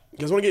stream. You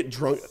guys want to get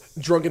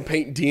drunk and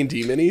paint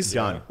D&D minis?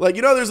 Done. Like,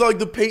 you know, there's like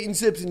the paint and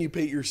sips and you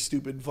paint your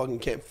stupid fucking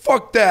camp.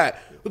 Fuck that.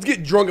 Let's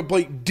get drunk and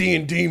play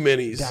D&D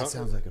minis. That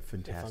sounds like a If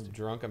I'm fantastic.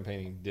 drunk, I'm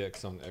painting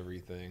dicks on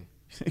everything.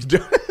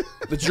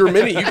 That's your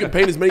mini. You can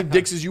paint as many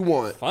dicks as you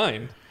want.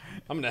 Fine.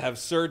 I'm going to have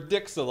Sir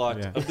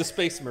Dix-a-lot of the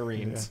Space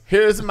Marines.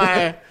 Here's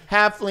my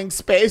halfling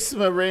space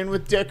marine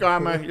with dick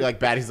armor. You're like,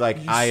 Batty's like,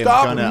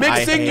 Stop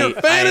mixing your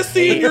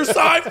fantasy and your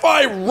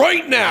sci-fi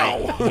right now.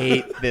 I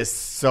hate this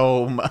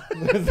so much.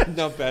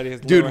 No, Batty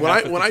has Dude, lower when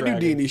half I with the do dragon.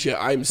 D&D shit,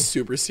 I'm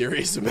super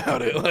serious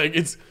about it. Like,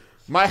 it's...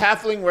 My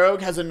halfling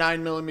rogue has a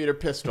 9mm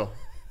pistol.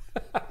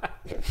 I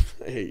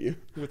hate you.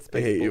 With I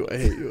space hate you. I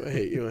bullets. hate you. I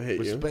hate you. I hate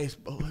With you. space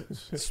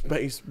bullets.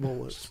 Space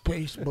bullets.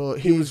 Space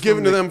bullet. He was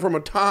given to them from a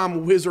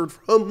Tom wizard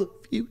from the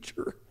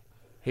future.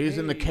 He's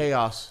in the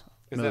chaos.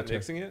 Is military. that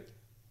mixing it?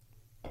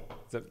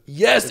 Is that,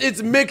 Yes,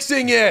 it's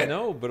mixing it.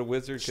 no, but a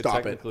wizard could Stop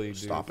it. technically do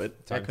Stop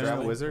it. time Techno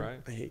travel, wizard? right?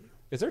 I hate you.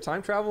 Is there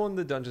time travel in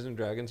the Dungeons and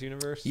Dragons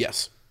universe?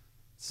 Yes.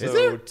 So Is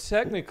there?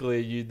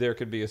 technically, there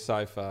could be a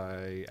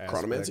sci-fi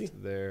Chronomancy?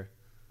 aspect there.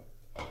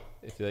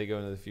 If they go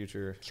into the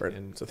future That's right.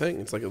 and It's a thing.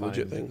 It's like a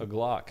legit find thing. a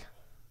Glock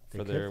They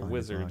for could their find a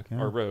wizard Glock, yeah.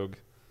 or rogue.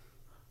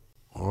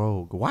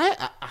 Rogue. Why?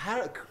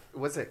 How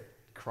was it?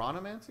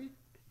 Chronomancy?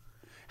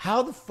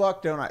 How the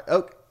fuck don't I?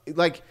 Oh,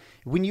 like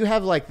when you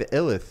have like the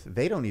Illith,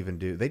 they don't even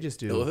do. They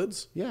just do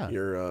Illithids? Yeah.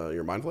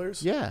 Your mind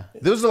flayers? Yeah,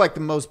 those are like the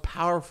most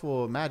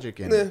powerful magic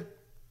in. Nah,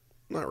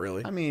 not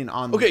really. I mean,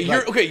 on Okay,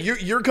 like,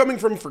 you're coming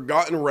from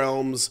Forgotten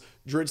Realms,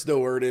 Dritz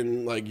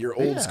Do'Urden, like your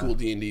old Yeah. school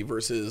D&D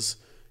versus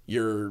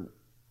your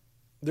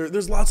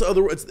there's lots of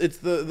other it's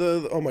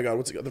the oh my god,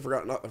 what's it, the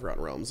Forgotten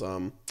Realms,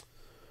 the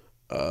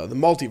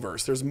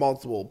multiverse. There's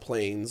multiple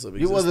planes of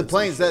existence. well, the and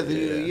planes shit. that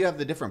Yeah. you have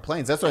the different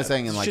planes. That's what I'm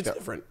saying. In like shit's the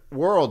different.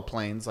 world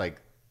planes,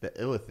 like the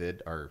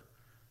Illithid are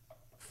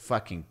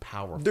fucking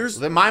powerful. There's-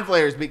 the mind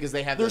flayers because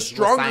they have There's the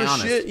stronger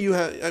psionics. shit. You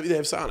have they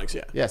have psionics,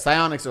 yeah. Yeah,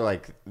 psionics are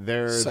like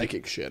they're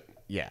Psychic shit.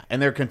 Yeah,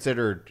 and they're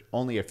considered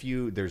only a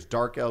few. There's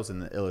dark elves in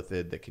the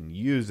Illithid that can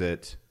use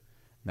it.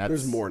 That's,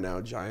 There's more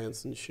now,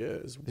 giants and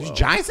shit as well. There's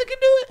giants that can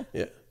do it.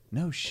 Yeah.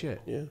 No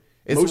shit. Yeah.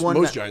 It's most one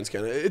most that- giants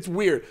can. It's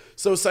weird.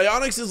 So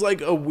psionics is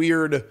like a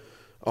weird.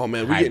 Oh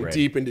man, we're getting Hybrid.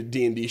 deep into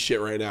D&D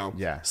shit right now.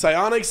 Yeah.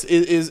 Psionics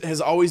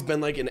has always been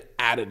like an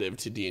additive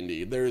to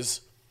D&D.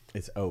 There's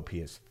It's OP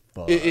as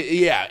fuck.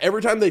 yeah,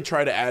 every time they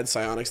try to add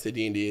psionics to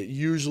D&D, it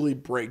usually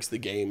breaks the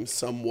game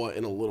somewhat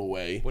in a little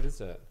way, What is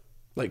that?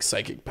 like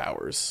psychic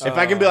powers. if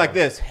I can be like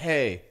this,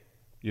 hey,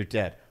 you're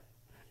dead.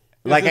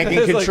 Like I can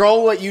It's like,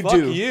 control what you fuck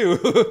do.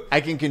 you. I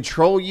can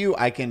control you.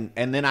 I can,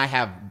 and then I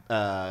have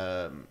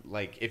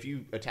like if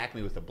you attack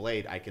me with a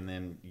blade, I can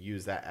then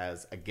use that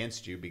as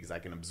against you because I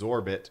can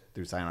absorb it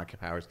through psionic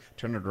powers,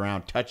 turn it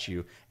around, touch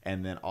you,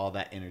 and then all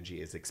that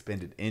energy is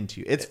expended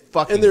into you. It's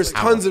fucking. And there's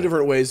tons powerful. of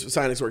different ways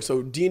psionics work.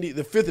 So D&D,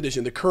 the 5th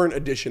edition, the current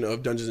edition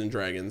of Dungeons and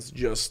Dragons,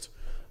 just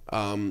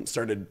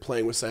started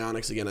playing with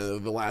psionics again.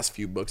 The last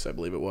few books, I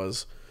believe it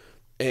was,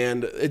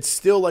 and it's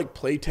still like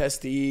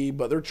playtesty,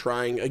 but they're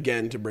trying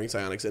again to bring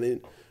psionics. And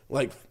it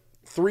like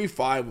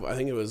 3.5, I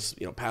think it was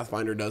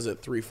Pathfinder does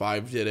it.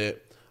 3.5 did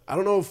it. I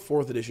don't know if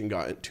 4th edition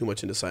got too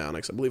much into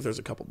psionics. I believe there's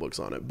a couple books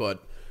on it,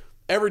 but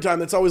every time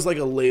that's always like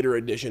a later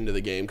addition to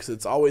the game because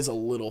it's always a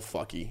little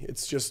fucky.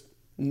 It's just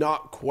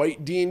not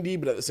quite D&D,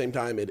 but at the same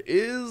time it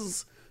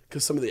is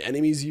because some of the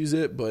enemies use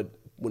it. But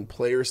when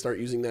players start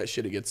using that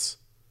shit, it gets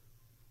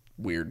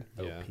weird.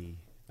 Yeah.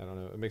 I don't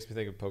know. It makes me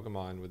think of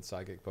Pokemon with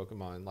psychic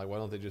Pokemon. Like, why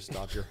don't they just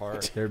stop your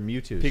heart? They're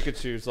Mewtwo.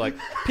 Pikachu's like,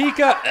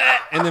 Pika!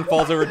 And then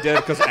falls over dead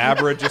because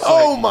Abra just like...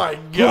 Oh my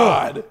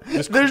god!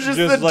 There's just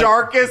the like-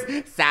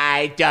 darkest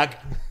side duck.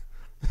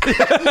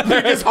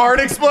 His heart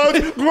explodes.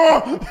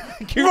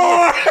 Cute, Pick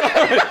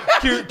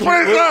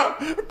up,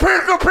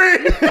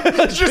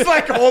 It's just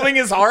like holding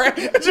his heart,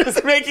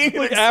 just making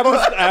it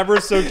explode.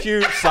 Abra's so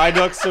cute.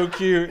 Psyduck's so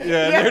cute.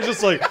 Yeah, and they're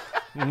just like,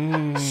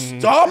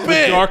 Stop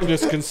it!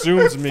 darkness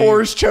consumes me.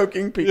 Force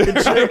choking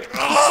Pikachu.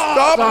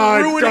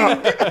 Stop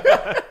ruining!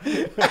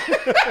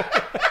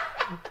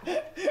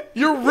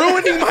 You're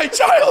ruining my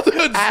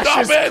childhood. Ash Stop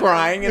is it!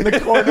 crying in the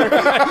corner.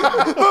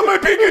 Let my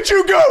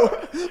Pikachu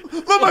go.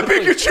 Let my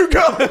Pikachu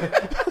go.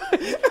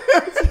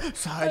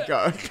 Side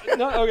duck.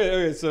 No,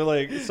 okay. So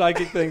like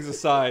psychic things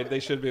aside, they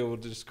should be able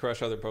to just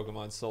crush other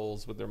Pokemon's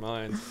souls with their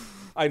minds.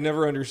 I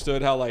never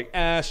understood how like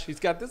Ash, he's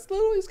got this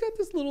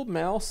little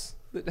mouse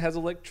that has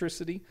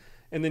electricity,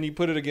 and then you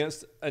put it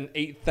against an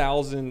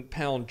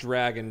 8,000-pound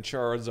dragon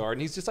Charizard,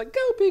 and he's just like,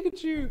 "Go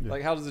Pikachu!"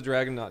 Like, how does the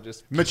dragon not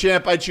just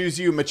Machamp, I choose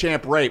you.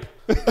 Machamp, rape.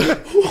 Whoa!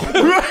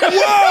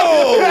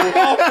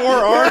 all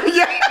four arms?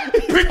 Yeah,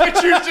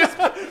 Pikachu's just.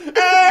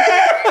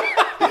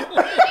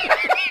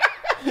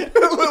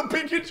 Little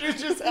Pikachu's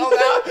just held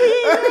out.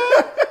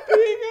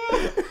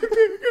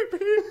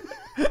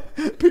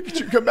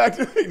 come back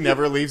to he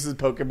never leaves his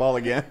Pokeball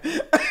again.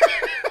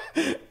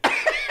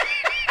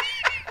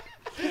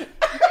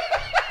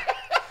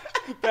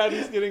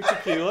 Patty's getting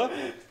tequila.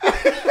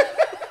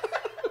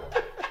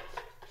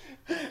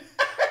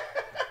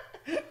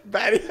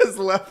 Batty has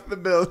left the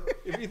building.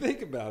 If you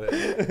think about it,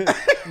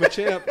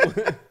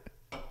 Machamp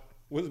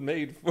was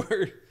made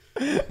for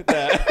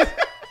that.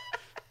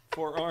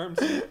 4 arms,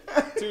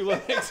 2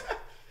 legs.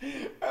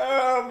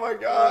 Oh my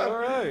god! All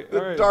right,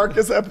 the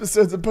darkest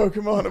episodes of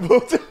Pokemon of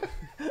all time.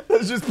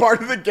 That's just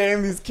part of the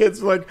game. These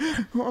kids were like,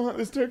 "Oh,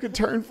 this took a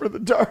turn for the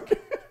dark."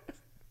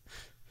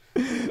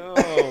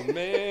 Oh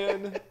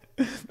man,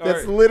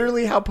 that's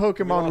literally how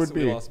Pokemon would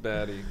be. We lost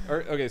Batty.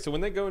 Okay, so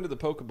when they go into the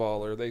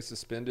Pokeball, are they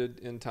suspended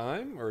in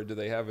time, or do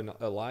they have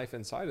a life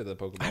inside of the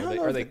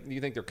Pokeball? Do you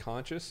think they're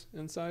conscious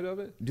inside of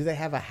it? Do they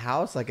have a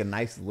house, like a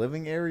nice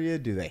living area?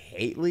 Do they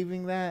hate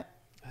leaving that?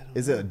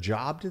 Is it a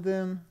job to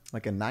them,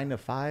 like a 9 to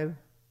 5?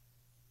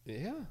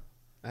 Yeah,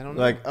 I don't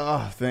know. Like,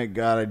 oh, thank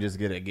God, I just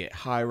get to get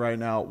high right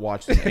now,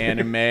 watch the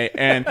anime,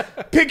 and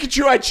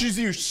Pikachu, I choose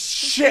you.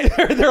 Shit,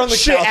 they're on the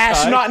shit, couch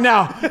Ash, high. not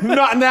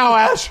now,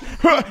 Ash.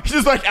 He's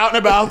just like out and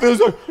about. He's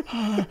like,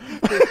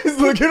 he's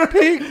looking at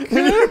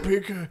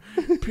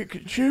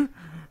Pikachu.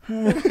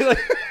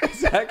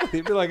 Exactly.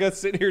 It'd be like us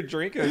sitting here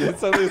drinking, and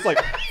suddenly it's like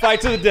fight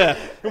to the death,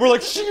 and we're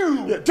like,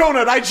 shoo! Yeah,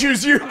 Donut, I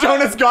choose you.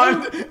 Donut's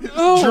gone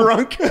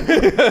drunk.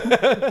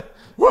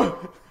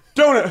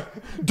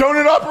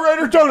 Donut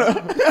operator,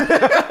 Donut.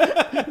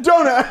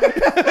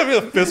 Having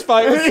a fist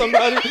fight with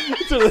somebody.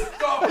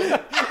 Stop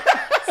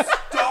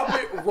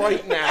it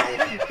right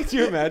now. Could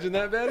you imagine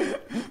that, Betty?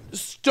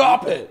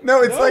 Stop it.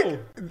 No, it's like,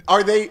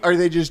 are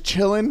they just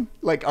chilling?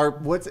 Like,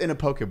 what's in a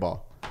Pokeball?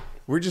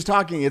 We're just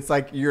talking. It's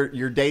like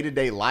your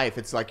day-to-day life.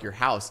 It's like your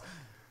house.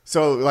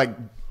 So like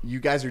you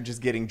guys are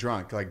just getting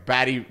drunk. Like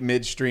Batty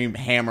midstream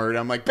hammered.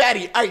 I'm like,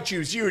 Batty, I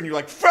choose you. And you're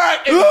like,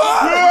 fuck. And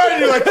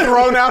you're like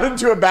thrown out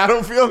into a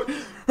battlefield.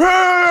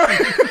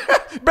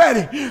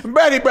 Batty.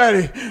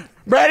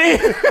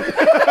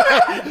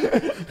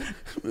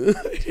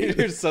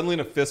 You're suddenly in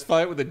a fist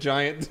fight with a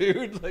giant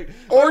dude. Like,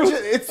 or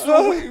just, it's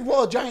so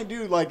a giant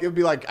dude, like it'd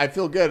be like, I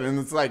feel good, and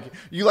it's like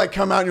you like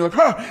come out and you're like,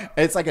 huh.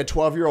 And it's like a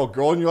 12-year-old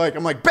girl, and you're like,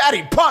 I'm like,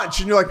 Batty, punch,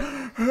 and you're like,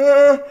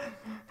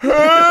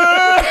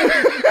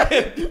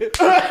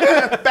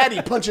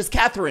 Batty punches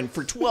Catherine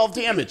for 12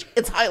 damage.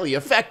 It's highly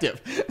effective.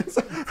 It's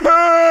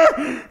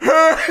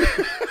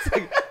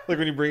like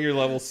when you bring your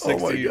level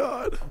 60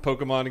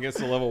 Pokemon against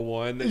the level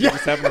 1 that you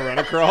just happen to run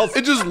across.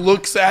 It just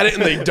looks at it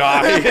and they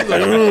die.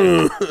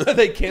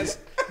 Like,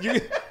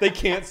 they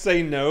can't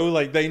say no.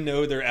 Like they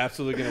know they're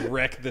absolutely gonna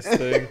wreck this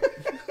thing.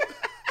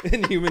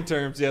 In human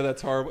terms, yeah,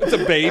 that's horrible. It's a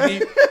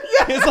baby.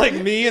 It's like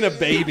me and a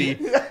baby.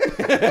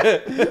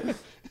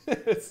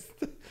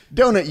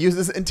 Donut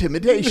uses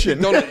intimidation.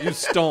 Donut use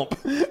stomp.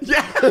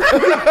 Yeah.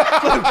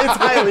 It's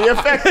highly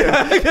effective.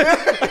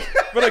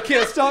 But I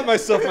can't stop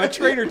myself. My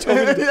trainer told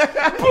me to.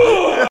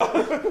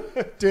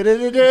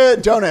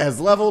 Donut has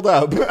leveled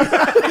up.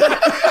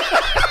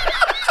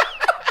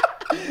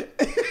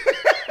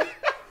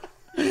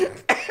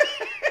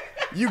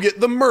 You get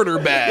the murder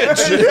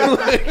badge.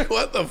 Like,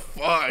 what the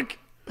fuck?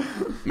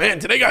 Man,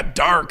 today got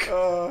dark.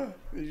 You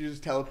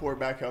just teleport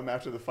back home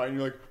after the fight and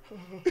you're like,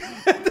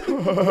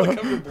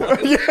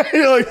 yeah,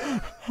 you're like,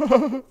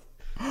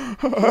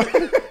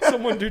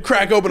 someone do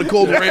crack open a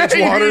cold ranch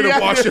water to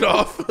wash it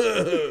off.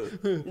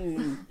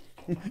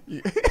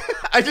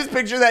 I just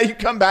picture that you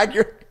come back,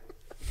 you're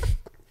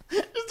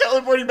just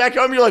teleporting back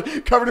home, you're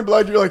like covered in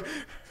blood, you're like,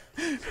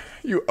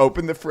 you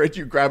open the fridge,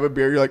 you grab a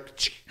beer, you're like,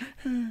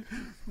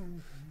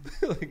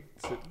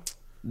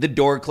 the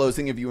door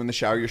closing of you in the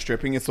shower, you're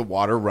stripping, it's the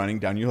water running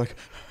down, you're like,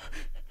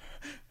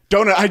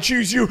 Donut, I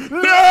choose you. No!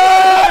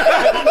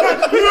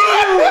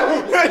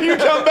 You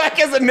come back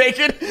as a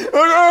naked.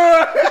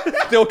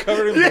 Still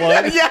covered in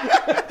blood.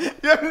 Yeah.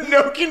 You have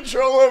no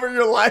control over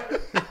your life.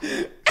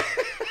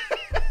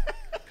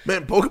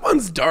 Man,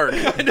 Pokemon's dark.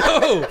 I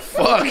know.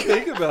 Fuck.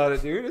 Think about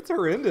it, dude. It's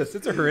horrendous.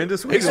 It's a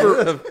horrendous way to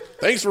live.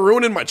 Thanks for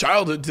ruining my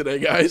childhood today,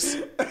 guys.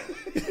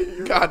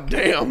 God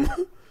damn.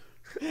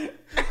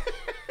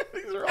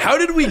 How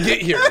did we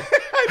get here?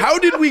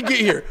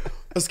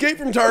 Escape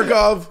from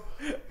Tarkov.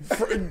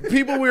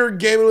 People we were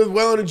gaming with,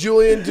 Wellen and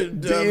Julian, to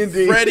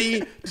D&D.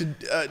 Freddy, to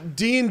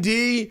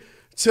D&D,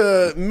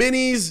 to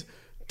minis,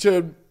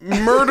 to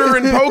murder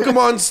and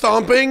Pokemon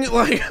stomping.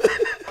 Like,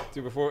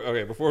 Dude,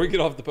 before we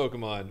get off the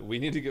Pokemon, we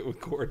need to get with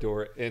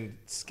Corridor and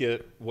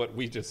skit what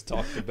we just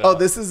talked about. Oh,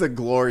 this is a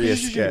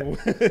glorious skit.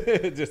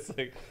 Just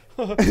like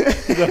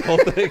the whole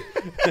thing.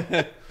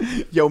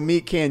 Yo,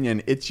 Meat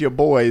Canyon, it's your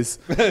boys.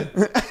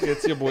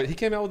 It's your boy. He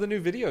came out with a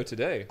new video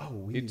today.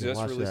 Oh, he just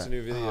released a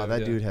new video. Oh,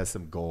 that dude has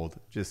some gold.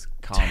 Just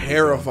comedy.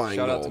 terrifying.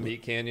 Shout out gold. to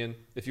Meat Canyon.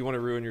 If you want to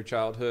ruin your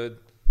childhood,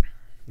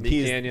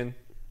 Meat Canyon.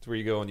 It's where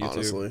you go on YouTube.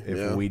 Honestly,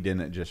 If we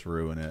didn't just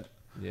ruin it.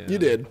 Yeah. You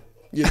did.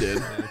 Yeah,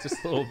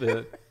 just a little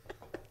bit.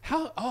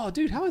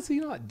 Dude, how has he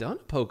not done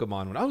a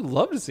Pokemon one? I would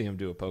love to see him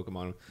do a Pokemon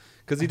one.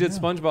 Because he did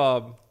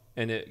SpongeBob,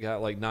 and it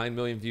got like 9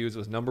 million views. It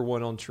was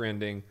 #1 on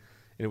trending,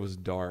 and it was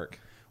dark.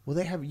 Well,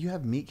 you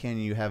have Meat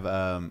Canyon. You have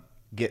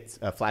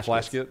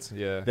Flash Gets.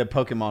 Yeah. The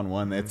Pokemon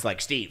one that's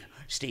like Steve.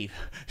 He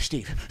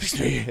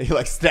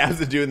like stabs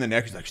the dude in the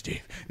neck. He's like,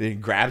 Steve. Then he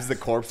grabs the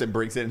corpse and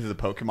brings it into the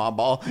Pokemon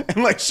ball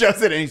and like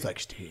shoves it in. He's like,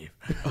 Steve.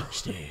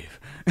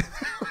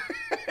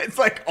 It's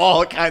like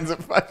all kinds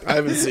of fun. I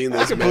haven't seen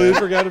this. I completely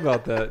forgot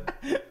about that.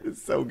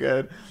 It's so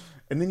good.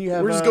 And then you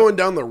have. We're just going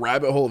down the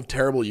rabbit hole of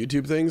terrible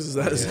YouTube things. Is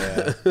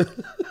that? Yeah.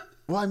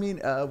 Well, I mean,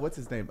 what's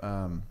his name?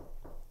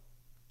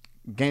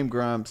 Game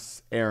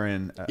Grumps,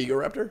 Aaron.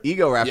 Egoraptor?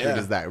 Egoraptor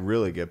does that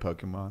really good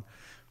Pokemon.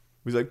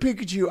 He's like,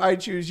 Pikachu, I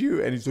choose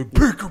you. And he's like,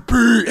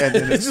 Pikachu. And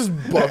then it's just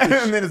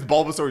and then his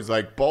Bulbasaur is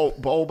like,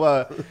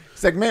 Bulba.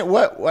 He's like, man,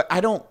 what?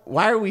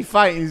 Why are we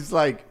fighting? He's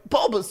like,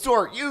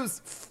 Bulbasaur,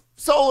 use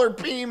solar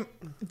beam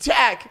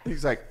attack.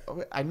 He's like,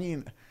 I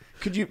mean,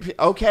 could you,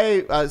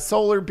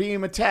 solar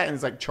beam attack. And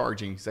he's like,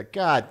 charging. He's like,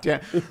 God damn,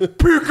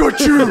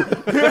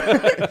 Pikachu.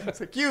 It's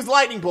like, use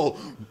lightning bolt.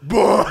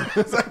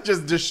 It's like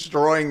just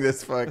destroying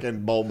this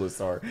fucking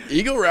Bulbasaur.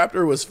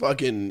 Egoraptor was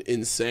fucking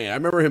insane. I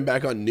remember him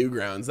back on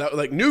Newgrounds.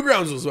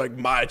 Newgrounds was like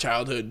my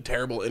childhood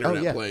terrible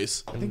internet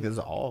place. I think this is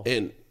all.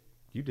 And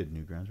you did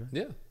Newgrounds, right?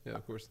 Yeah,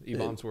 of course.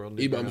 E-Bombs World.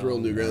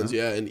 Newgrounds,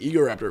 yeah. And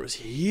Egoraptor was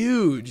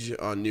huge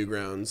on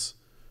Newgrounds.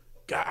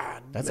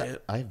 God,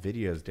 I have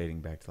videos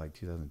dating back to like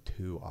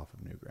 2002 off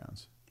of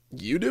Newgrounds.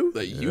 You do?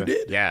 That you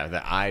did? Yeah,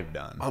 that I've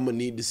done. I'm gonna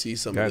need to see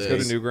some Guys, of go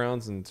this. to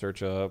Newgrounds and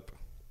search up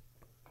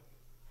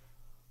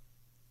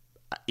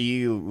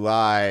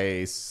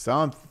Eli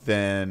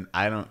something.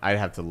 I'd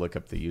have to look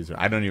up the user.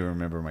 I don't even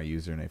remember my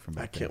username from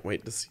back then. I can't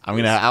wait to see.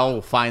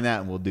 I'll find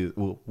that and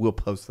we'll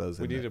post those.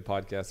 We need a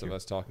podcast of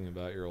us talking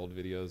about your old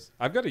videos.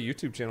 I've got a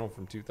YouTube channel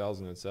from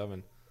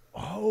 2007.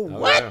 Oh,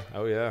 what? Yeah.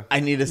 Oh yeah. I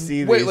need to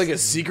see. Wait, like a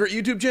secret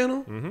YouTube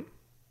channel?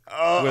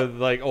 Mm-hmm. With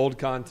like old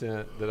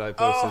content that I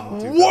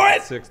posted in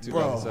 2006,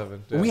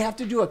 2007. Yeah. We have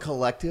to do a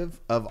collective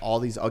of all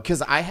these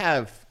because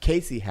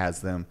Casey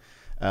has them.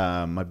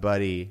 My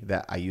buddy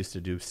that I used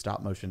to do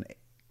stop motion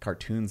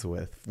cartoons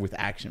with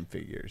action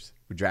figures,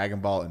 with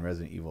Dragon Ball and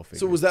Resident Evil figures.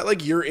 So was that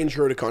like your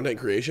intro to content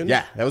creation?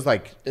 Yeah, that was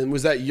like. And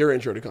was that your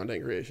intro to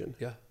content creation?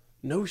 Yeah.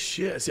 No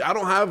shit. See, I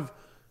don't have.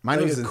 Mine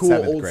like was a in cool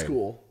 7th old grade.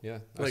 school. Yeah.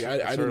 Like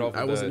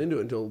I wasn't into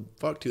it until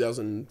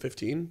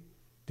 2015.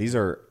 These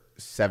are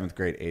 7th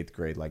grade, 8th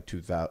grade, like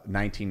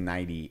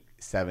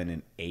 1997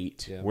 and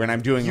 8. Yeah. When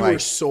I'm doing You were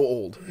so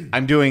old.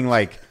 I'm doing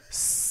like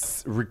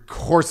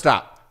record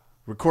stop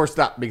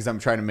because I'm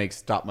trying to make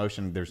stop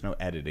motion. There's no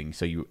editing,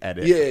 so you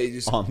edit you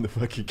just, on the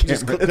fucking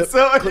camera. Just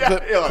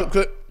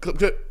clip,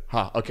 clip.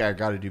 Okay, I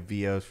got to do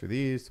VOs for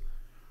these.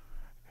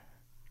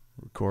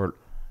 Record.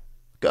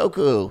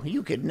 Goku,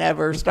 you could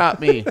never stop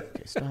me.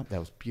 Okay, stop. That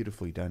was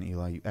beautifully done,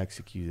 Eli. You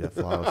executed that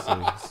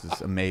flawlessly. This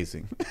is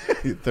amazing.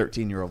 Your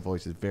 13-year-old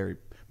voice is very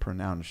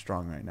pronounced and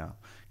strong right now.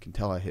 Can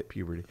tell I hit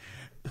puberty.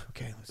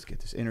 Okay, let's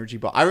get this energy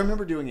blast. I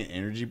remember doing an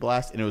energy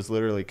blast, and it was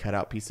literally cut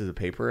out pieces of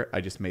paper.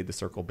 I just made the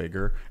circle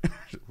bigger.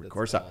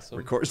 Record stop. Awesome.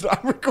 Record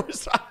stop. Record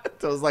stop.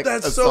 So it was like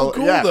That's so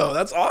cool, though.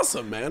 That's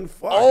awesome, man.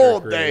 Fuck.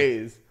 Old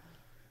days.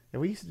 Yeah,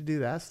 we used to do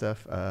that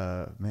stuff,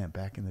 man,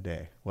 back in the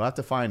day. We'll have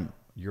to find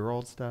your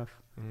old stuff.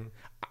 Mm-hmm.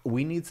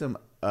 We need some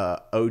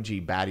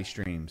OG Batty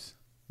streams.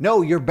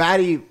 No, your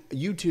Batty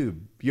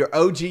YouTube. Your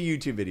OG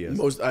YouTube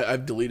videos.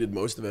 I've deleted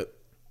most of it.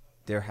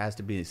 There has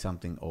to be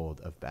something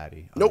old of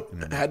Batty. Nope.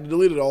 Had to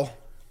delete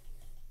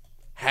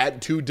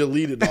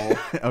it all.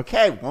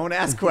 Okay, won't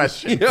ask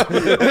questions. Had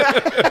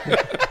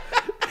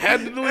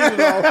to delete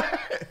it all.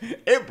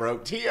 It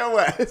broke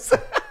TOS.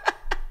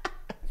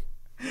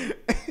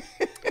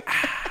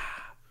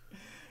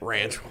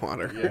 Ranch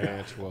water.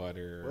 Ranch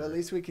water. Well, at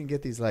least we can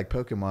get these like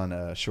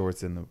Pokemon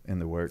shorts in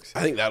the works.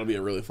 I think that'll be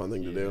a really fun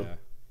thing to do.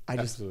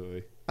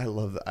 Absolutely. I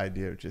love the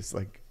idea of just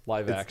like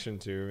live action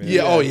too. Man.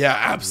 Yeah. Oh yeah.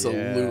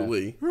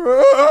 Absolutely.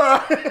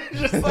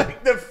 Just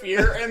like the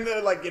fear and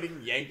the like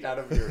getting yanked out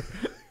of your.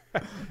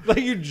 Like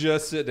you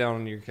just sit down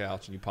on your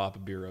couch and you pop a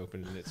beer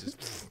open and it's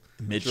just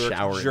mid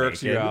shower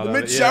jerks you out. The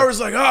mid shower's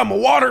like, I'm a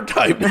water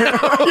type now.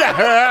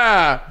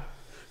 Yeah.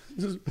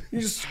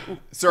 Just,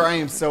 Sir, I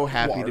am so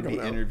happy to be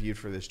out. interviewed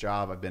for this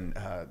job. I've been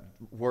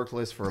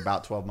workless for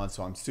about 12 months,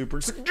 so I'm super.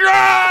 just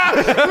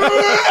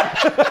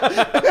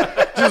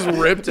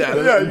ripped at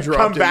it. Yeah, and you dropped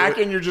come into back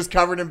it. and you're just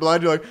covered in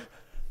blood. You're like,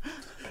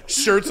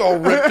 shirt's all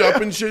ripped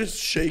up and shit,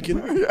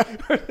 shaking.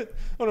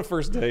 On a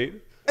first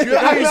date.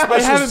 I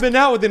I haven't been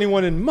out with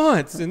anyone in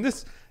months, and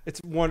it's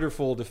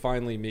wonderful to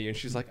finally meet you. And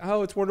she's like,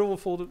 oh, it's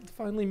wonderful to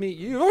finally meet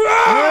you.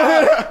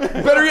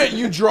 Better yet,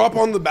 you drop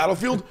on the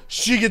battlefield,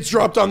 she gets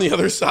dropped on the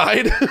other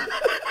side.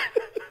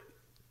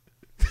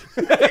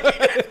 the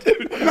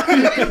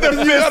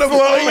fist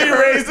slowly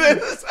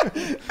raises.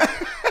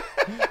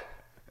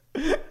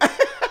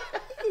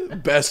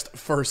 Best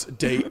first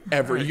date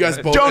ever. You guys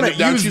both Donut,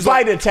 use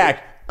bite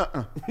attack.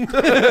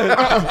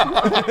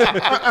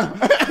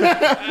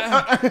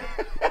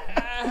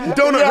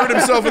 Donut hurt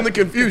himself in the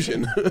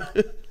confusion.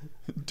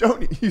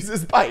 Don't use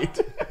his bite.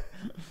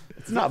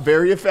 It's not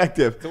very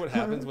effective. So what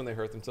happens when they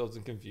hurt themselves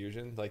in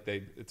confusion? Like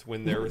it's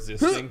when they're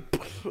resisting.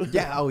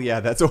 Yeah. Oh, yeah.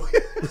 That's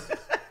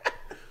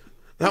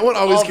That one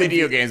always all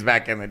video games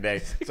back in the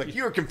day. It's like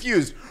you were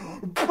confused,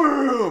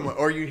 boom,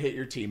 or you hit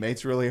your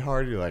teammates really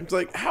hard. You're like, It's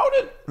like, how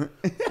did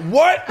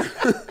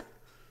what?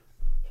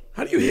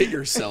 How do you hit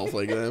yourself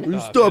like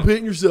that? Stop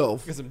hitting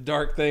yourself. There's some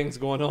dark things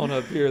going on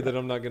up here that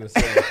I'm not going to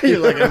say. you're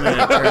like, I'm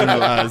gonna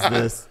internalize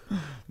this. I'm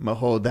gonna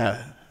hold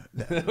that.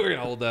 We're going to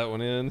hold that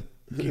one in.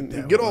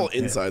 Get all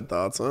inside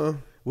thoughts, huh?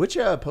 Which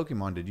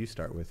Pokemon did you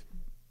start with?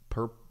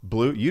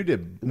 Blue? You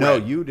did. No,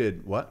 Red. you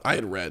did what? I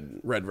had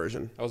red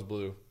version. I was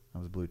blue. I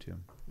was blue too.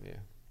 Yeah.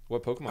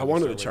 What Pokemon? I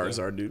wanted a did you start with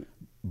Charizard, dude.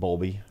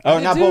 Bulby. I Oh,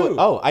 did not too. Bulby.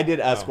 Oh, I did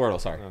Squirtle.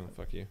 Sorry. then? Oh,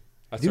 fuck you.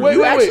 I Wait, started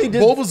you actually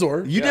did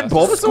Bulbasaur. You Yeah, did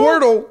Bulbasaur,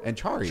 Squirtle. and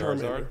Charizard.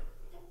 Charmander.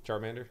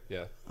 Charmander?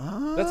 Yeah.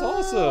 Oh, That's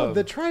awesome.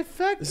 The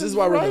trifecta. This is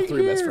why we're the right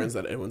three best here. friends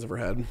that anyone's ever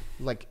had.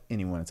 Like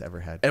anyone that's ever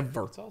had.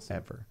 Ever. That's awesome.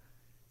 Ever.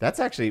 That's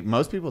actually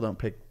most people don't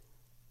pick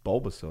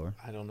Bulbasaur.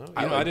 I don't know.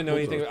 I I like didn't know Bulbasaur.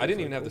 anything. I didn't It's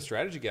even have cool. the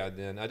strategy guide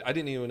then. I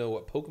didn't even know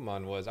what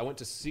Pokemon was. I went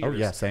to Sears. Oh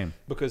yeah, same.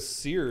 Because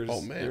Sears,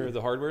 Oh, man.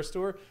 the hardware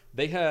store,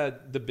 they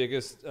had the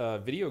biggest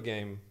video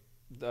game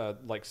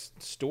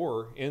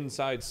store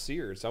inside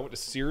Sears. So I went to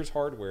Sears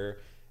Hardware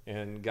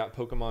and got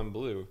Pokemon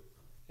Blue,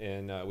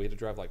 and we had to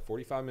drive like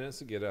 45 minutes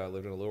to get.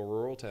 Lived in a little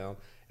rural town,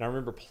 and I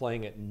remember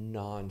playing it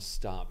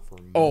nonstop for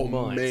Oh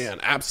months. man,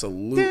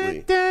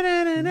 absolutely,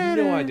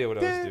 No idea what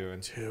I was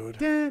doing.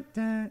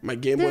 dude. My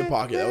Game Boy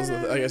Pocket. That was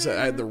like I said.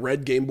 I had the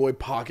red Game Boy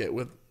Pocket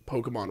with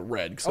Pokemon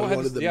Red because I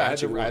wanted the I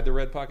matching. had the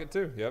red pocket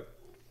too. Yep.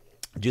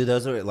 Dude,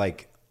 those are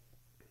like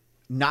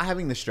not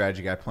having the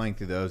strategy guide, playing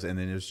through those, and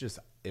then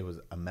it was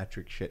a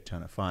metric shit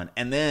ton of fun.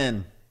 And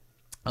then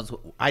I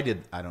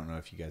don't know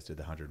if you guys did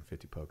the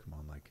 150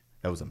 Pokemon. Like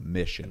that was a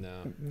mission.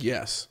 No.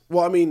 Yes.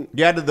 Well, I mean,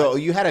 You had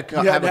to you had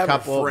have to a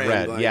couple friend.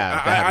 red. Like,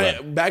 Yeah,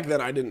 I back then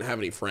I didn't have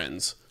any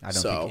friends. I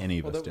don't so. think any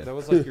of Well, us did. that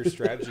was like your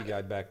strategy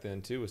guide back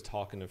then too. Was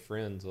talking to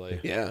friends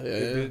like Yeah.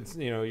 It's,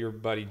 your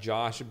buddy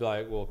Josh would be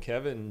like, well,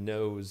 Kevin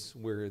knows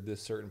where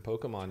this certain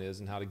Pokemon is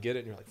and how to get it.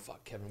 And you're like,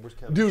 fuck, Kevin, where's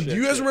Kevin? Dude, Shit, do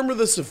you guys shit. remember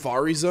the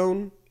Safari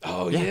Zone?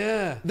 Oh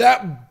yeah.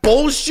 That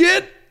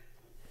bullshit.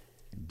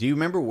 Do you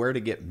remember where to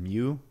get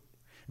Mew?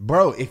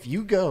 Bro, if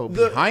you go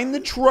behind the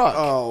truck,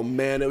 Oh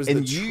man, it was the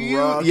And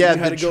truck. yeah, you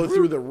had the to go truck.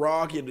 through the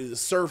rock. You had to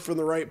surf in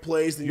the right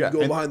place. Then you Yeah, go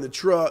and- behind the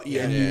truck.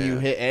 Yeah, and you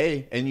hit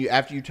A, and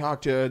after you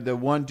talk to the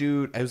one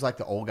dude, it was like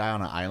the old guy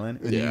on an island,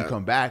 and then Yeah. you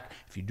come back.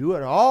 If you do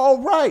it all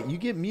right, you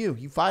get Mew.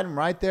 You fight him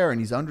right there,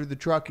 and he's under the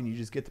truck, and you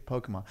just get the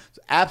Pokemon. It's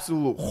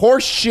absolute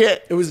horse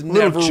shit. It was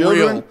Little never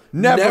children, real.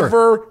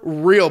 Never.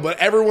 real. But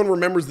everyone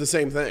remembers the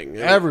same thing.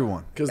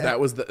 Everyone. because that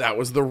was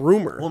the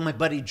rumor. Well, my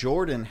buddy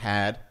Jordan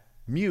had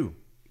Mew.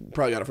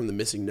 Probably got it from the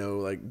Missing No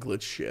like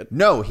glitch shit.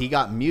 No, he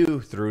got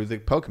Mew through the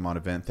Pokemon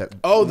event. That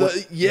Oh, the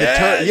he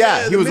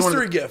was was one of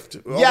mystery the- gift.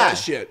 All Yeah. that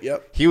shit.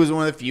 Yep. He was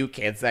one of the few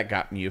kids that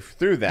got Mew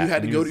through that. You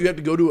had to And go. he was- You had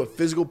to go to a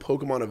physical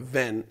Pokemon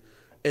event,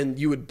 and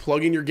you would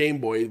plug in your Game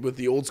Boy with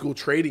the old school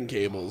trading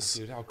cables.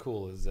 Dude, how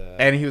cool is that?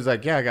 And he was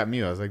like, "Yeah, I got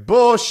Mew." I was like,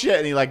 "Bullshit!"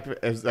 And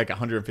it was like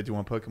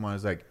 151 Pokemon. I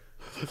was like,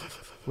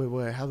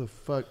 "Wait, how the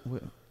fuck?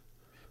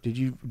 Did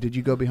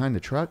you go behind the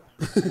truck?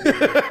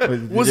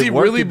 Was he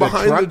really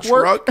behind the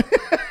truck?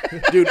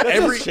 Dude,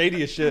 Every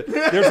shady as shit.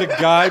 There's a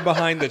guy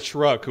behind the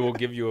truck who will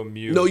give you a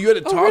Mew. No, you had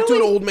to talk to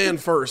an old man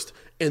first,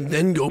 and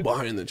then go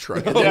behind the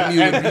truck. And then you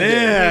would be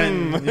there.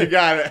 And you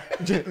got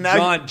it.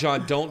 Now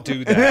John, don't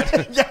do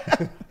that.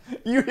 yeah.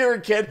 You hear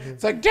a kid.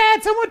 It's like,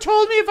 "Dad, someone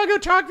told me if I go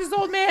talk to this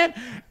old man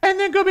and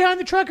then go behind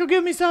the truck, he'll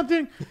give me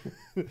something."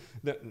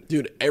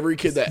 Dude, every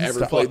kid that ever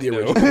Stop. played the No.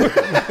 original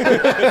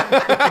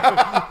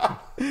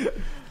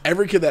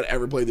every kid that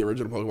ever played the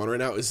original Pokemon right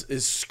now is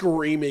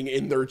screaming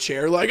in their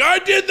chair like, I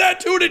did that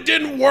too and it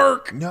didn't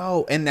work.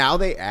 No, and now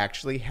they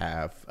actually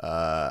have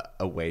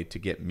a way to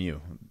get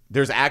Mew.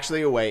 There's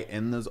actually a way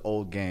in those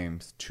old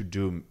games to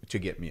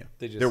get Mew.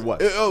 There was.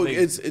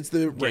 It's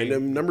the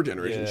random number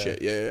generation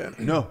shit. Yeah.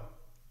 No,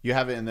 you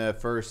have it in the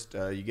first.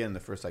 You get in the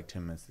first like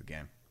 10 minutes of the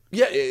game.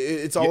 Yeah,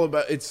 it's all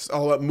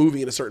about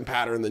moving in a certain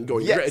pattern and then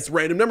going. Yes. It's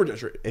random number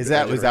generation. Is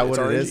that what It's it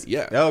RNG. is?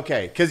 Yeah.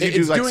 Okay, because you It's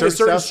do like doing a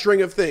certain stuff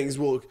string of things.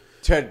 Will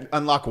to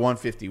unlock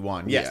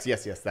 151. Yes, Yeah.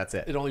 yes, that's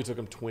it. It only took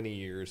him 20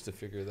 years to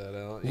figure that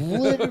out.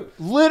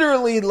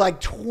 Literally like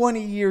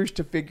 20 years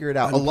to figure it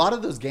out. A lot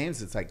of those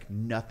games, it's like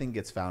nothing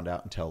gets found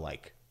out until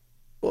like.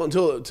 Well,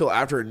 until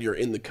after you're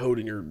in the code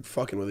and you're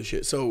fucking with the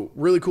shit. So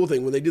really cool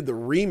thing when they did the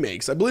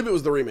remakes, I believe it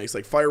was the remakes,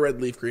 like Fire Red,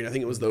 Leaf Green. I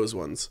think it was those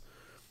ones.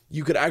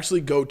 You could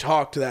actually go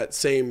talk to that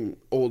same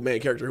old man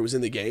character who was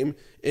in the game,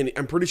 and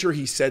I'm pretty sure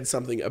he said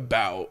something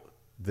about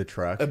The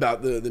truck.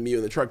 the Mew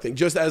and the truck thing,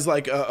 just as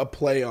like a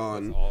play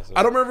on. That's awesome.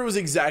 I don't remember if it was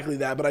exactly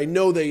that, but I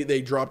know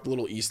they dropped a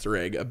little Easter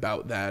egg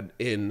about that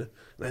in,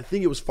 and I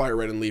think it was Fire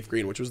Red and Leaf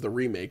Green, which was the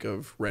remake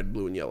of Red,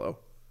 Blue, and Yellow.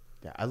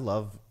 Yeah, I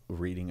love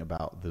reading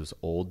about those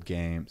old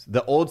games,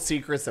 the old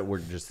secrets that were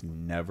just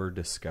never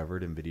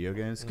discovered in video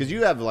games. Because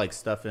you have like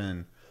stuff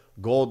in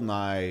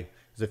GoldenEye.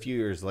 It was a few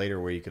years later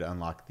where you could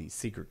unlock these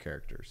secret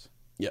characters.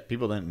 Yeah.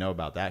 People didn't know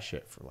about that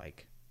shit for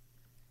like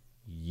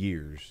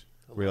years.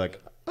 We're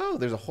like, oh,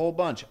 there's a whole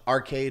bunch.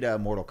 Arcade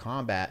Mortal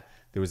Kombat.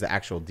 There was the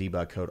actual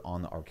debug code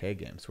on the arcade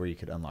games where you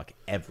could unlock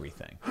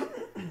everything.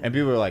 And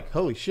people are like,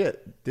 holy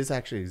shit, this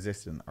actually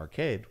exists in the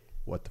arcade.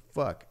 What the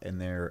fuck? And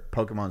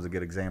Pokemon's a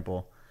good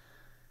example.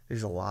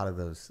 There's a lot of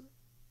those.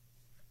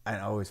 I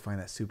always find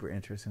that super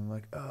interesting.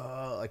 Like,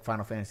 like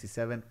Final Fantasy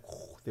VII.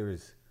 There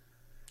was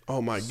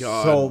Oh my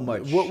god, so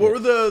much. What were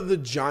the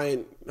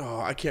giant? Oh,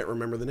 I can't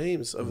remember the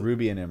names of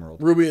Ruby and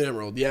Emerald. Ruby and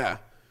Emerald. Yeah.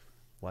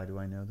 Why do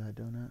I know that,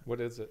 Donut? What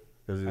is it?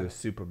 Those are the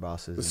super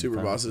bosses. The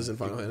super bosses in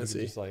Final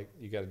Fantasy. Just like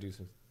you got to do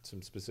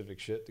some specific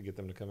shit to get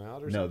them to come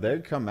out, or no, something? they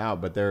come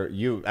out, but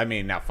I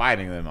mean, now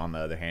fighting them on the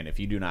other hand, if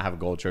you do not have a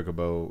gold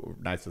chocobo,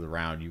 Knights of the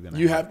Round,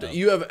 you have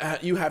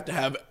to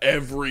have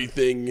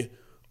everything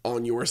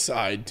on your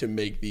side to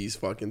make these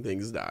fucking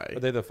things die.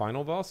 Are they the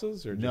final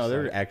bosses, or just no?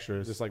 They're like,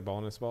 extras, just like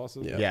bonus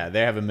bosses. Yeah,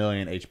 they have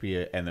 1,000,000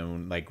 HP, and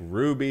then like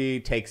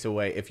Ruby takes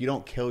away if you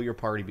don't kill your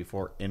party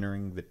before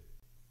entering the.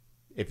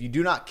 If you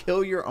do not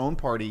kill your own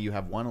party, you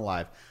have 1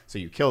 alive. So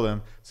you kill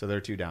them, so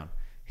they're 2 down.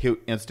 He'll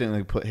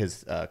instantly put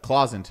his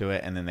claws into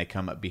it, and then they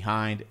come up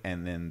behind,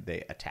 and then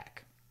they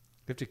attack.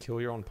 You have to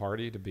kill your own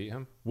party to beat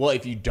him? Well,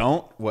 if you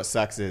don't, what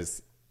sucks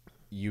is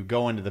you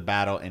go into the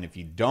battle, and if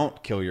you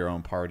don't kill your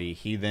own party,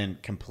 he then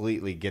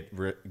completely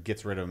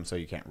gets rid of him, so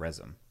you can't res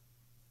him.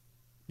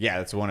 Yeah,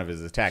 that's one of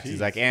his attacks. Jeez.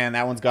 He's like, and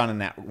that one's gone,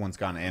 and that one's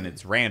gone, and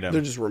it's random.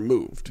 They're just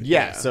removed.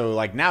 Yeah, so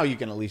like now you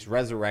can at least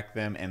resurrect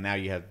them, and now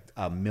you have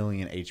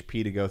 1,000,000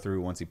 HP to go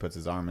through once he puts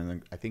his arm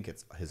in. I think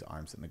it's his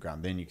arms in the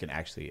ground. Then you can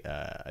actually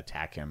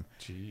attack him.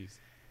 Jeez.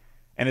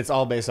 And it's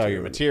all based on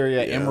your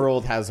materia. Yeah.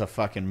 Emerald has a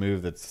fucking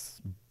move it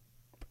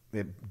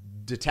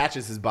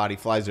detaches his body,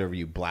 flies over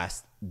you,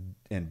 blasts,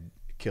 and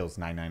kills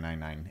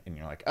 9999, and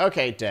you're like,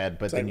 okay, dead.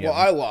 But it's then like,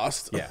 I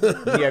lost. Yeah,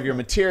 you have your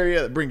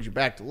materia that brings you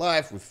back to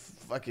life with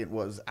fucking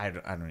I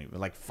don't even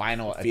like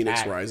final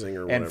Phoenix attack. Rising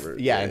or whatever.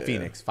 And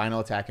Phoenix, final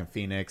attack and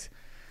Phoenix.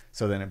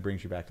 So then it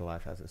brings you back to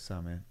life as a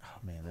summon. Oh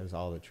man, those are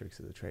all the tricks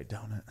of the trade,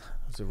 don't it?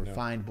 I was a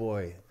refined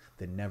boy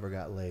that never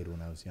got laid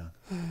when I was young.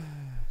 It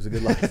was a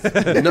good life.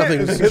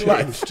 Nothing's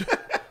changed.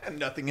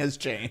 Nothing has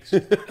changed.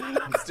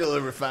 I'm still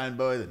a refined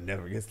boy that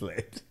never gets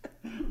laid.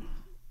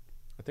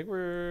 I think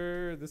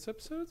this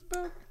episode's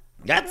about.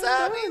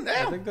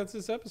 I think that's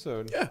this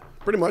episode. Yeah,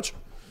 pretty much.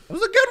 It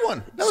was a good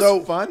one. That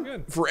was fun.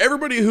 Good. For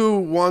everybody who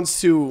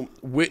wants to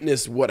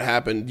witness what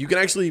happened, you can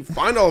actually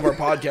find all of our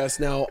podcasts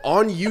now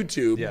on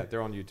YouTube. Yeah,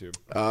 they're on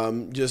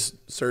YouTube.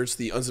 Just search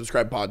the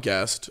Unsubscribed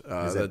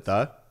Podcast. Is it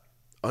the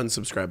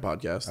Unsubscribed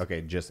Podcast? Okay,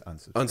 just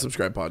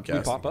Unsubscribed Podcast.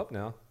 We pop up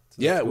now. So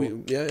yeah,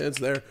 cool. It's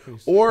there.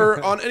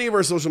 Or on any of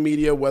our social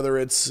media, whether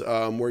it's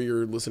where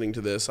you're listening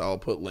to this, I'll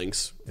put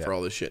links for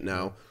all this shit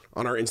now.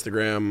 On our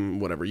Instagram,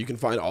 whatever. You can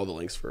find all the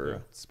links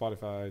for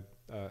Spotify,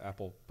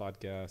 Apple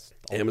Podcast,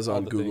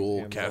 Amazon,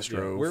 Google,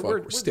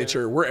 Castro,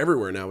 Stitcher. We're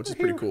everywhere now, which is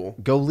pretty cool.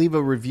 Go leave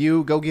a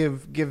review. Go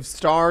give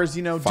stars.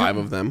 5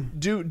 of them.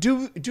 Do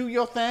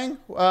your thing.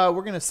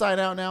 We're gonna sign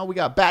out now. We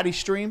got Batty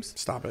Streams.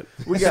 Stop it.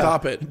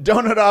 Stop it.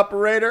 Donut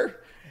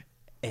Operator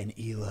and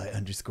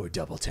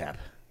Eli_double_tap.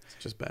 It's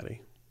just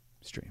Batty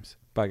Streams.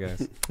 Bye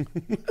guys.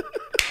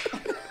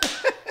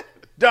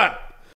 Done.